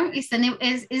terminaron? Is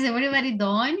everybody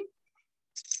done?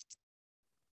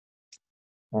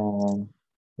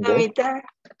 Yes.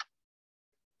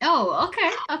 Oh,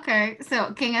 okay, okay.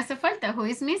 So, ¿quién hace falta? Who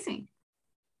is missing?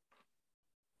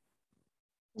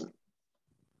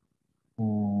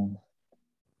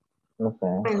 No sé.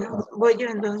 Bueno, voy yo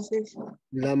entonces.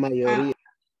 La mayoría.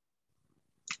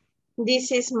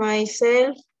 This is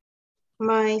myself,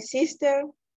 my sister.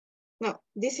 No,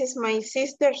 this is my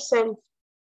sister's self.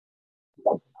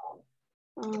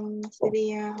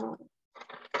 Sería,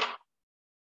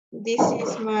 this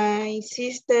is my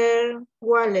sister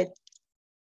wallet.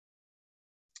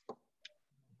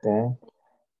 Okay.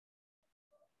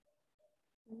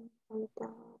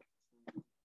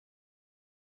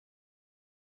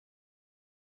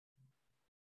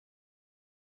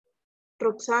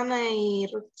 Roxana y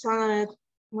Roxana,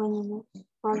 bueno, no,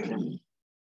 falta.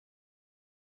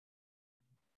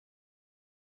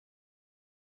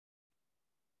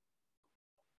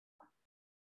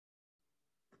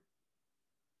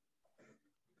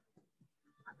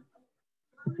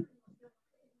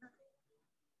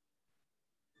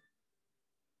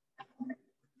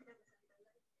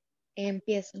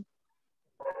 Empiezo.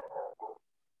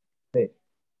 Sí.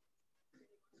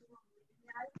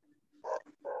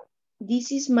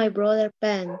 This is my brother's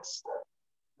pants.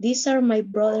 These are my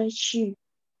brother's shoes.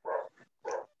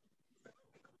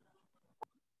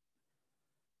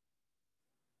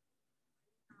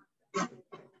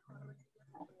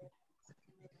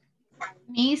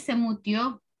 Me se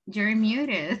mutió. You're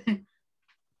muted.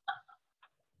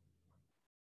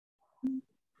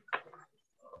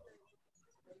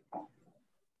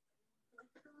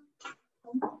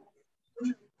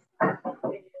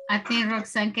 I think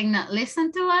Roxanne cannot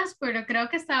listen to us, pero creo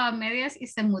que estaba a medias y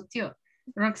se mutió.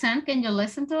 Roxanne, can you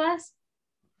listen to us?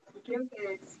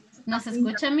 ¿Nos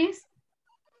escucha, Miss?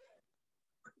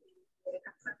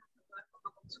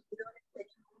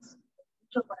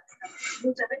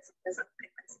 Muchas veces pensamos que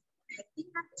países en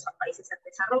Argentina, que son países en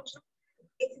desarrollo,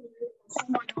 ese nivel de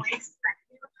consumo no es tan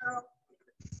elevado.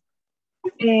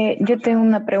 Yo tengo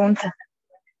una pregunta.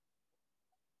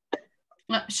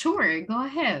 Sure, go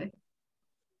ahead.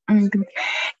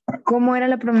 ¿Cómo era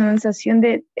la pronunciación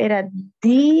de, era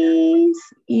this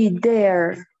y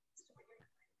there?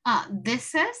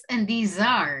 This is and these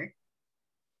are.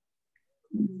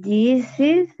 This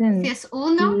is and Si es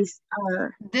uno, these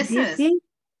are. this This is. is,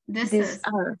 This these is.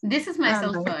 are. This is my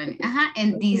cell phone.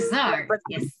 And these are.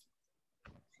 Yes.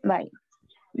 Right.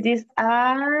 These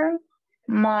are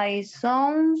my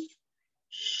son's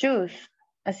shoes.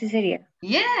 Así sería.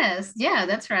 Yes, yeah,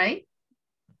 that's right.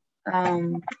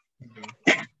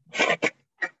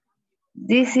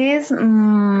 This is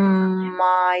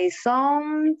my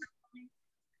son's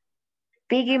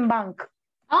piggy bank.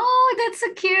 Oh, that's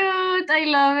so cute. I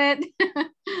love it.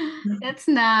 That's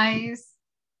nice.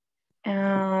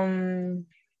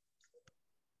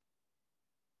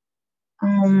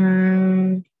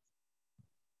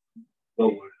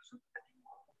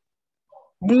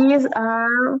 These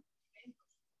are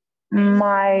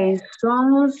my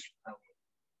son's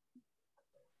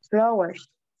flowers.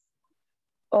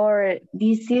 Or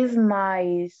this is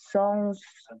my son's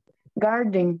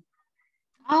garden.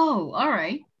 Oh, all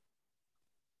right.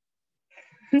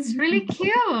 It's really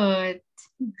cute.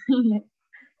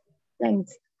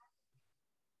 Thanks.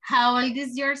 How old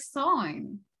is your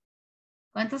son?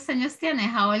 ¿Cuántos años tiene?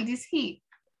 How old is he?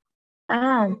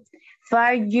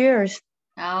 5 years.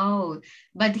 Oh,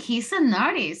 but he's an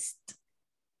artist.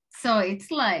 So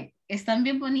it's like, están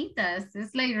bien bonitas.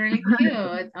 It's like really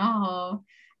cute. Oh,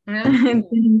 really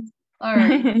cute. All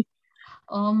right.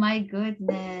 Oh my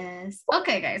goodness.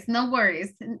 Okay, guys, no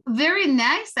worries. Very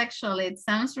nice, actually. It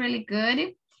sounds really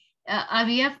good.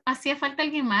 ¿Hacía falta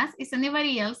alguien más? Is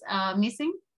anybody else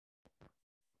missing?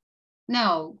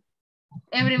 No.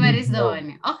 Everybody's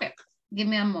done. Okay, give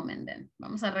me a moment then.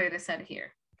 Vamos a regresar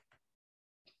here.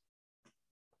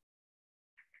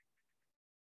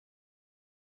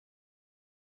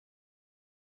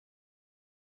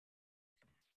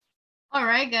 All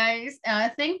right, guys.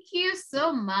 Thank you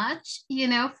so much,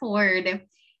 for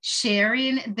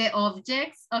sharing the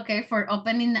objects. Okay, for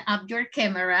opening up your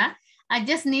camera. I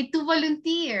just need 2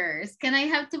 volunteers. Can I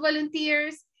have 2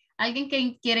 volunteers? Alguien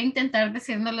que quiera intentar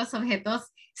decirnos los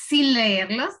objetos sin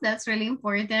leerlos. That's really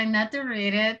important, not to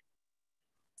read it.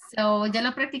 So, ya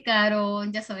lo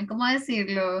practicaron, ya saben cómo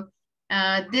decirlo.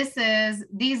 This is,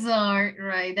 these are,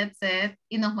 right, that's it.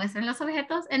 Y nos muestran los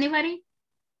objetos. Anybody?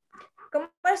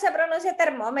 ¿Cómo se pronuncia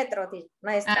termómetro,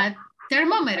 maestra?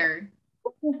 Thermometer.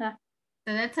 So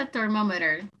that's a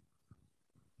thermometer.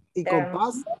 ¿Y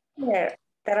compás?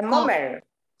 Thermometer.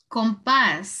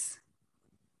 Compás.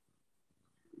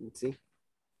 Sí.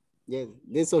 Yeah,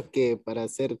 de esos que para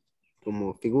hacer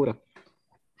como figura.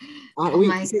 Oh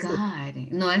my God.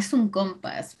 No es un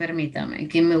compás, permítame.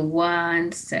 Give me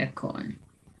 1 second.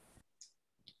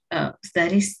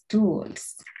 That is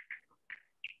tools.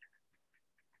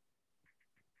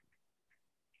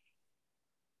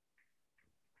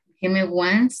 Give me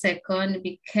 1 second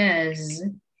because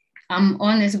I'm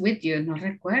honest with you. No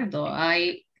recuerdo.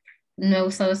 No he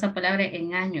usado esa palabra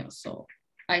en años, so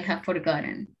I have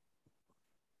forgotten.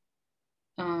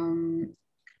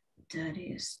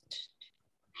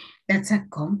 That's a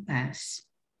compass.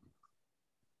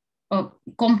 Oh,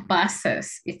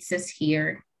 compasses, it says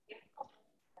here.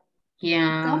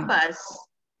 Yeah.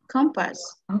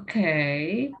 Compass.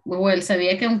 Okay. Well,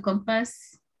 sabía que un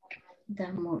compás.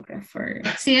 Demographer.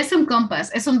 Sí, es un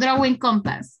compass. Es un drawing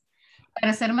compass.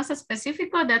 Para ser más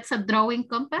específico, that's a drawing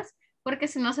compass, porque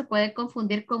si no se puede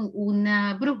confundir con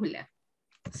una brújula.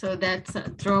 So that's a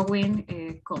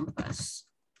drawing compass.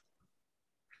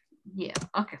 Yeah,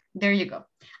 okay, there you go.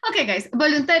 Okay, guys,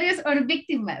 voluntarios or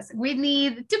víctimas. We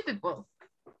need 2 people.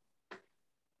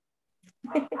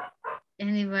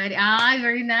 Anybody? Ah,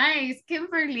 very nice,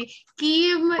 Kimberly.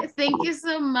 Kim, thank you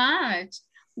so much.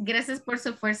 Gracias por su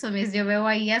esfuerzo, Miss. Yo veo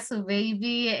ahí a su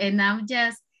baby and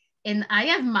I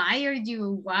admire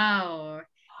you. Wow.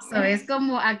 So es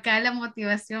como acá la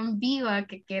motivación viva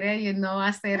que quiere,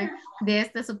 hacer de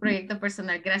este su proyecto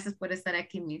personal. Gracias por estar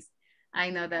aquí, Miss. I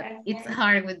know that it's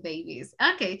hard with babies.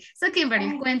 Okay, so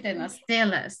Kimberly, cuéntenos,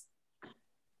 tell us.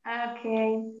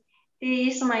 Okay,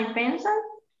 this is my pencil.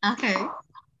 Okay.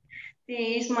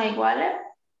 This is my wallet.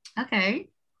 Okay.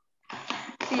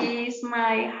 This is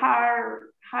my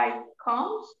high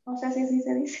combs. No sé si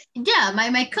se dice. Yeah,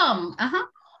 my comb. Uh-huh.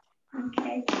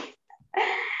 Okay.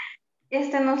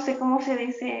 No sé cómo se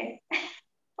dice.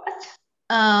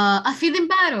 A feeding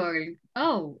bottle.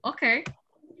 Oh, okay.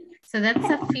 So that's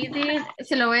a feeding,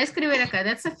 se lo voy a escribir acá,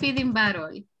 that's a feeding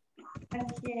bottle.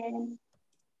 Okay.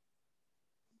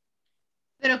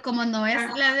 Pero como no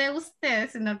es la de usted,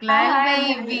 sino que la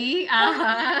del baby.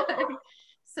 Ajá.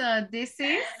 So this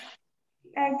is?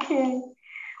 Okay.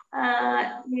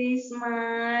 This is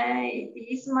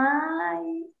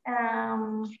my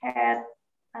head.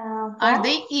 Are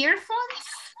they earphones?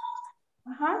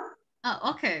 Uh-huh.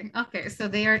 Oh, okay. Okay, so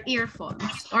they are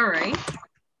earphones. All right.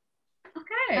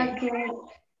 Okay. Okay.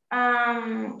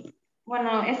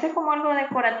 Bueno, este es como algo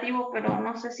decorativo, pero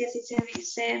no sé si así se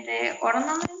dice de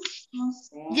ornament. No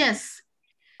sé. Yes.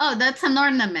 Oh, that's an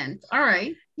ornament. All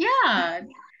right. Yeah.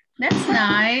 That's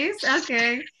nice.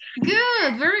 Okay.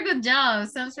 Good. Very good job.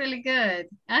 Sounds really good.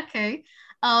 Okay.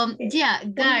 Yeah,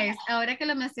 guys, ahora que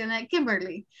lo menciona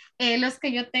Kimberly, los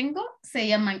que yo tengo se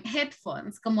llaman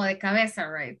headphones, como de cabeza,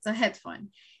 right? So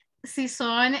headphone. Si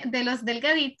son de los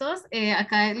delgaditos,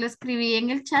 acá lo escribí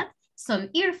en el chat, son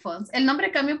earphones. El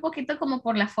nombre cambia un poquito como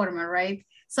por la forma, right?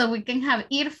 So we can have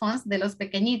earphones de los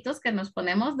pequeñitos que nos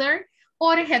ponemos there,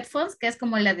 or headphones, que es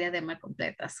como la diadema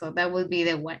completa. So that would be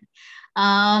the one.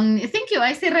 Thank you.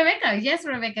 I see Rebecca. Yes,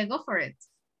 Rebecca, go for it.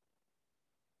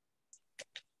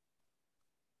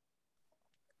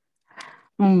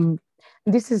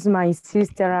 This is my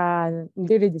sister,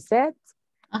 Didi set.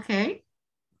 Okay.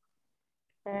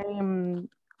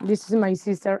 This is my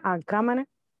sister, Kamana.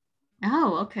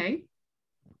 Oh, okay.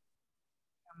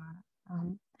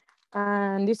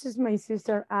 And this is my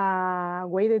sister,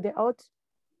 Wade the Out.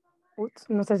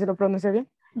 No sé si lo pronuncio bien.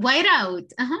 White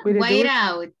out. White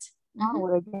out.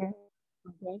 Okay.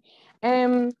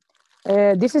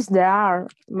 This is the R,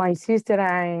 my sister,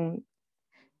 and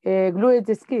glue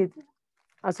the skid.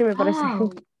 Así me parece. Oh,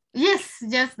 yes,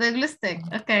 the glue stick.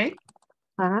 Okay.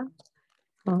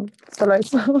 Solo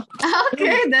eso.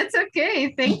 Okay, that's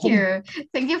okay. Thank you.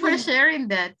 Thank you for sharing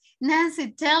that.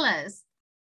 Nancy, tell us.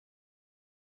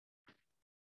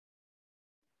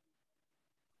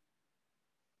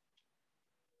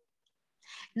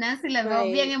 Nancy la veo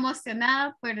bien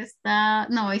emocionada, pero está...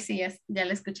 No, hoy sí, ya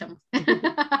la escuchamos.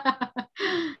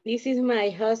 This is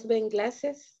my husband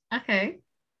glasses. Okay.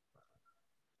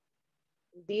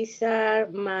 These are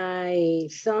my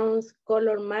son's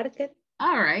color market.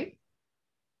 All right.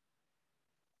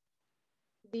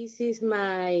 This is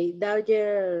my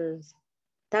daughter's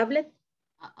tablet.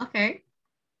 Okay.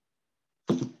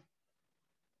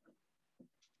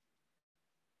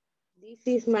 This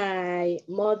is my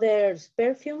mother's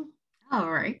perfume.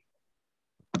 All right.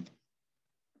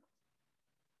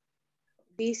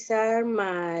 These are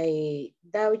my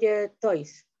daughter's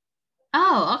toys.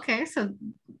 Oh, okay. So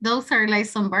those are like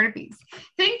some Barbies.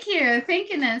 Thank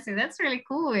you, Nancy. That's really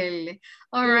cool.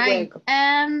 All right. Welcome.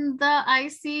 And I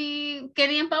see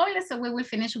Kenny and Paola, so we will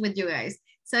finish with you guys.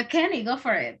 So Kenny, go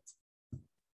for it.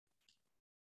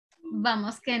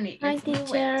 Vamos, Kenny. Hi,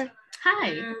 teacher.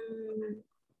 Hi.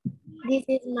 This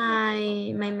is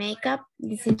my makeup.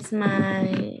 This is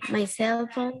my cell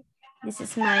phone. This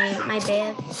is my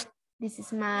bed. This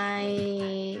is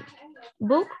my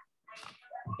book.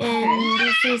 And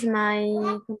this is my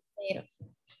computer.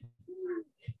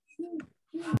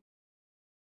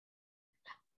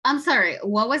 I'm sorry,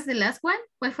 what was the last one?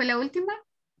 ¿Cuál fue la última?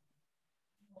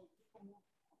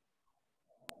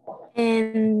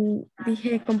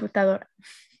 Dije computadora.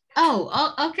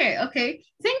 Okay.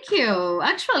 Thank you.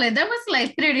 Actually, that was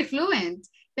like pretty fluent.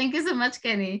 Thank you so much,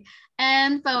 Kenny.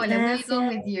 And Paola, we'll go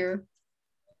with you.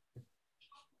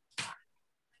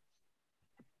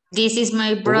 This is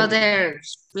my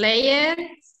brother's player.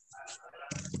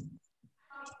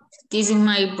 This is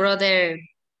my brother's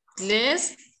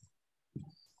list.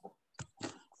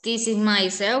 This is my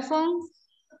cell phone.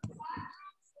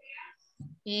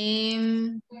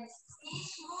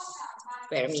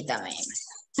 Permítame.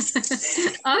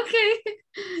 Okay,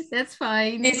 that's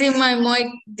fine. This is my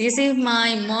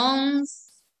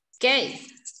mom's cake.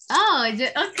 Oh,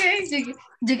 okay.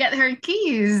 You got her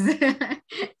keys.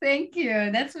 Thank you.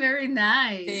 That's very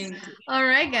nice. All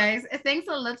right, guys. Thanks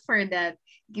a lot for that.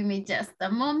 Give me just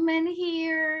a moment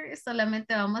here.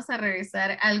 Solamente vamos a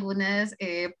revisar algunas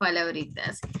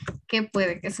palabritas que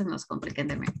puede que se nos compliquen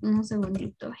también. Un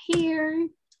segundito here.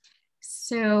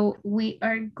 So we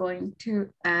are going to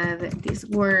add this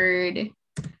word.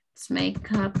 It's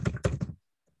makeup,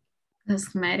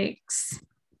 cosmetics.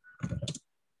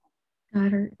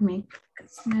 Make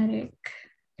cosmetic.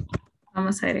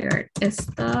 Vamos a agregar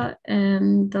esta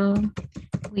and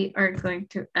we are going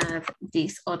to add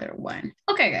this other one.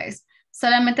 Okay, guys.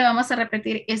 Solamente vamos a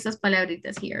repetir esas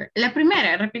palabritas here. La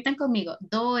primera, repitan conmigo.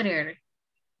 Daughter.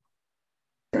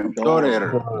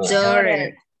 Daughter.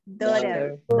 Daughter.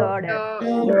 Daughter.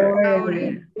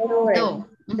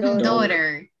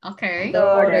 Daughter. Okay.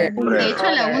 Daughter. De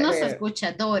hecho, la uno se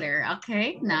escucha daughter.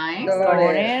 Okay, nice.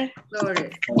 Daughter.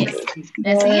 Yes.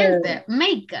 La siguiente,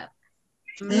 makeup.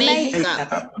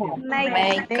 Makeup.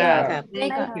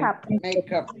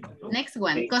 Next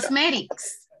one,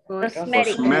 cosmetics.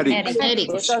 Cosmetics.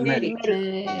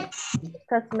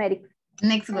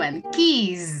 Next one,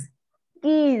 keys.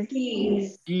 Next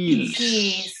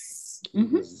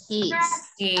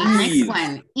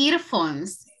one,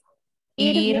 earphones.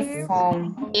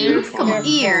 Earphone.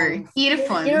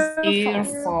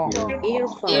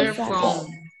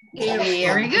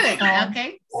 Very good.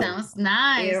 Okay, sounds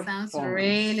nice. Sounds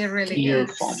really, really good.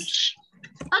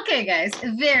 Okay, guys,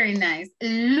 very nice.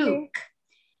 Look.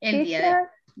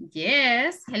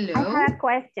 Yes, hello. I have a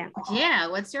question. Yeah,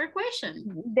 what's your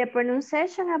question? The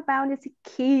pronunciation about this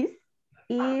kiss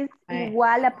is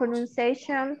igual a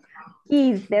pronunciation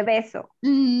kiss, de beso.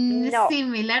 No.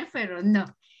 Similar, pero no.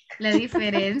 La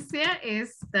diferencia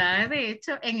está, de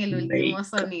hecho, en el último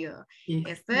sonido.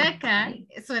 Este de acá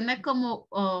suena como,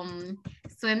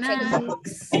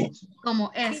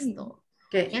 como esto.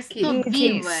 Esto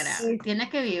vibra, tiene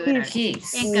que vibrar.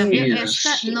 En cambio,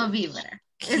 esta no vibra.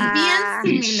 Es bien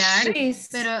similar,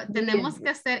 pero tenemos que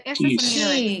hacer ese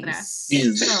sonido extra.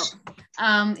 So,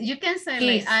 you can say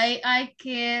like, I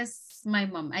kiss my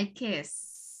mom. I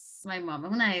kiss my mom.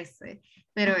 Es una S.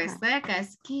 Pero esta de acá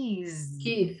es kiss.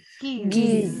 Kiss.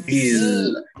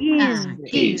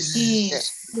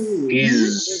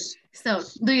 So,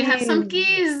 do you have some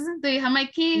keys? Do you have my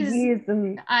keys?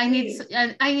 I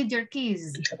need your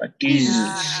keys.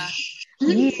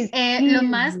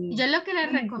 Yo lo que les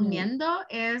recomiendo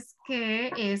es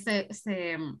que se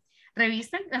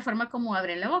revisen la forma como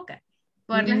abren la boca.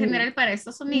 Por lo general, para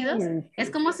estos sonidos, es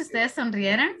como si ustedes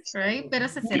sonrieran, right? Pero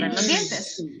se cierran los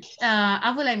dientes.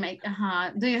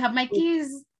 Do you have my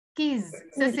keys? Keys.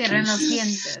 Se cierran los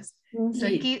dientes. So,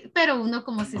 pero uno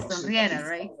como si sonriera,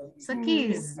 right? So,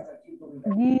 keys.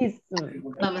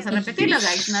 Vamos a repetirlo,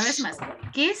 guys, una vez más.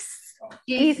 Kiss.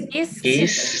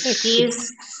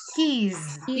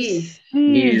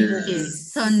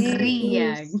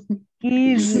 Sonrían.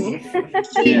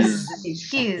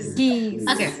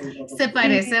 Okay, se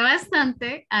parece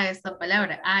bastante a esta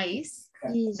palabra, eyes,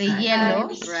 de hielo,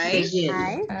 right?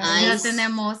 Ya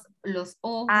tenemos los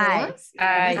ojos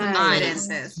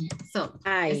diferentes. So,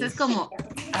 este es como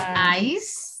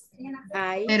eyes.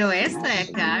 Pero este de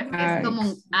acá es como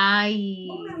un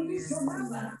eyes. So,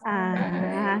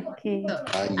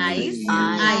 eyes.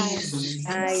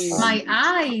 My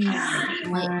eyes.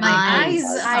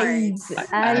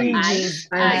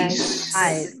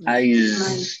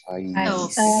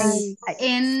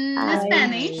 En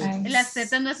Spanish, la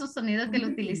Z no es un sonido que lo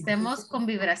utilicemos con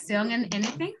vibración en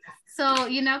anything. So,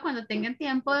 cuando tengan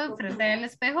tiempo frente al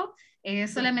espejo,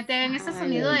 solamente hagan ese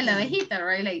sonido de la abejita,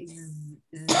 right? Like,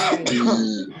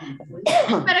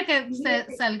 para que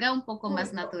se salga un poco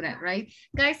más natural, right?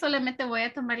 Guys, solamente voy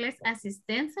a tomarles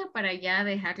asistencia para ya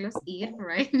dejarlos ir,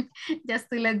 right? Just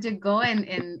to let you go and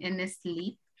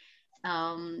sleep.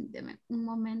 Deme un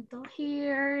momento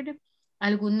here.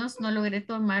 Algunos no logré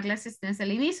tomar la asistencia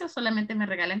al inicio, solamente me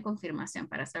regalan confirmación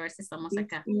para saber si estamos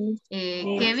acá.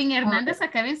 Kevin Hernández,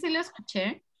 a Kevin sí lo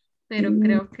escuché, pero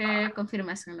creo que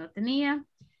confirmación no tenía.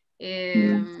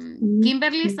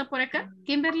 Kimberly está por acá.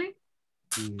 Kimberly.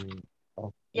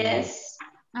 Yes.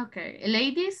 Ok.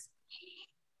 Ladies.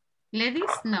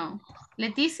 Ladies, no.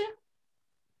 Leticia.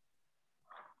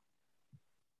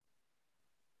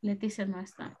 Leticia no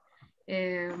está.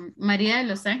 María de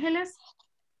Los Ángeles.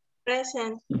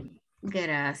 Present.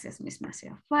 Gracias, misma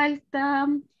hacía falta.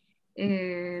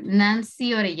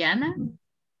 Nancy Orellana.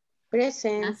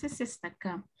 Present. Nancy sí está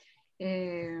acá.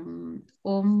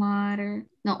 Omar.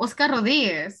 No, Oscar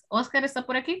Rodríguez. Oscar está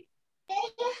por aquí.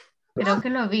 Creo que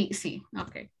lo vi. Sí,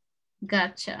 ok.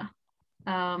 Gotcha.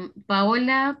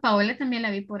 Paola también la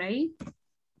vi por ahí.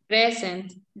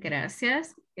 Present.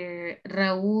 Gracias.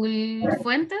 Raúl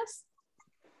Fuentes.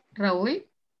 Raúl.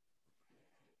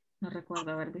 No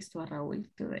recuerdo haber visto a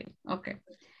Raúl today. Ok.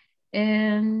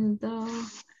 And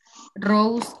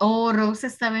Rose. Oh, Rose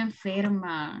estaba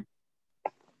enferma.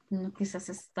 No, quizás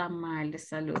está mal de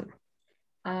salud.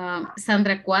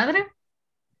 Sandra Cuadra.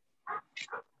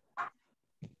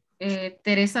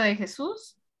 Teresa de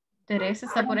Jesús. Teresa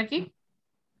está por aquí.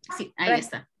 Sí, ahí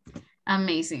está.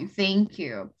 Amazing, thank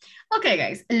you. Ok,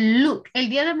 guys, look, el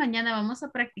día de mañana vamos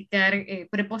a practicar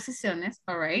preposiciones,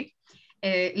 all right?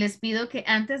 Les pido que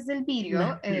antes del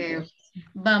video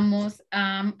vamos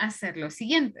a hacer lo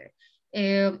siguiente.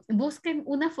 Busquen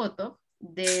una foto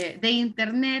de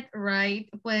internet, right?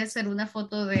 Puede ser una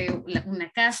foto de una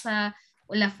casa,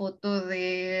 o la foto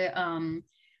de...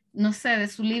 no sé, de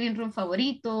su living room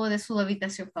favorito, de su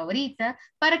habitación favorita,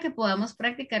 para que podamos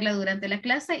practicarla durante la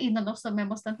clase y no nos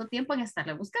tomemos tanto tiempo en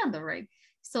estarla buscando, right?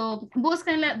 So,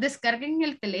 búsquenla, descarguen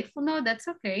el teléfono, that's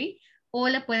okay, o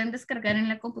la pueden descargar en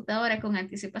la computadora con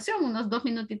anticipación, unos 2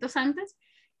 minutitos antes,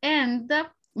 and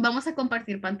vamos a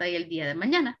compartir pantalla el día de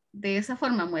mañana. De esa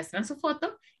forma muestran su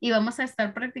foto y vamos a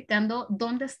estar practicando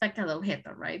dónde está cada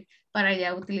objeto, right? Para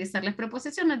ya utilizar las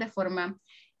preposiciones de forma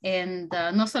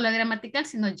no solo gramatical,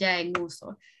 sino ya en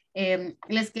uso.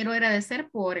 Les quiero agradecer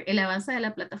por el avance de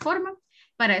la plataforma.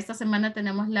 Para esta semana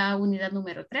tenemos la unidad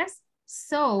número 3.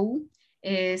 So,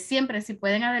 siempre si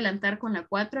pueden adelantar con la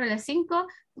 4 o la 5,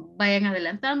 vayan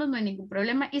adelantando, no hay ningún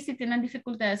problema. Y si tienen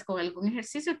dificultades con algún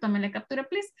ejercicio, tomen la captura,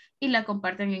 please, y la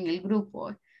compartan en el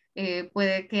grupo.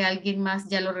 Puede que alguien más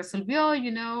ya lo resolvió, you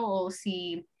know, o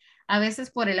si... A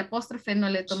veces por el apóstrofe no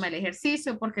le toma el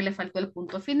ejercicio porque le faltó el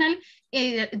punto final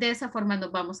y de esa forma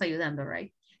nos vamos ayudando,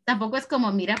 right? Tampoco es como,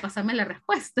 mira, pásame la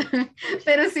respuesta,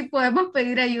 pero sí podemos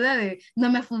pedir ayuda de, no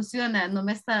me funciona, no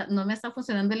me está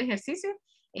funcionando el ejercicio,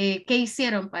 ¿qué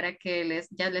hicieron para que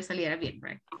ya les saliera bien,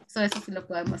 right? So eso sí lo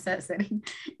podemos hacer.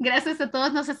 Gracias a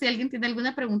todos, no sé si alguien tiene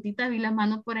alguna preguntita, vi la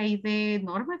mano por ahí de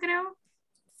Norma, creo.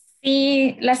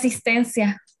 Sí, la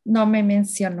asistencia no me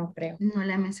mencionó, creo. No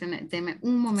la mencioné. Deme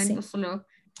un momento, sí. Solo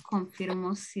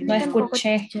confirmo si no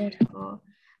escuché.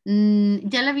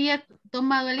 Ya la había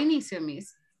tomado al inicio,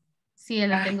 Miss. Sí, ya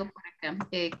la tengo por acá.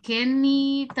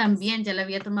 Kenny también ya la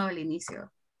había tomado al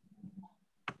inicio.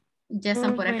 Ya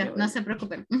están por acá, no se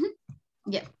preocupen.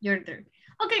 Yeah, you're there.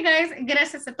 Ok, guys,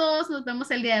 gracias a todos. Nos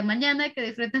vemos el día de mañana. Que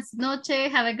disfruten su noche.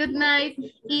 Have a good night.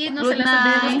 Y no se les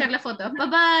olvide buscar la foto. Bye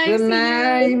bye. Good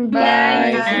night.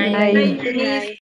 Bye. Bye. Bye. Bye.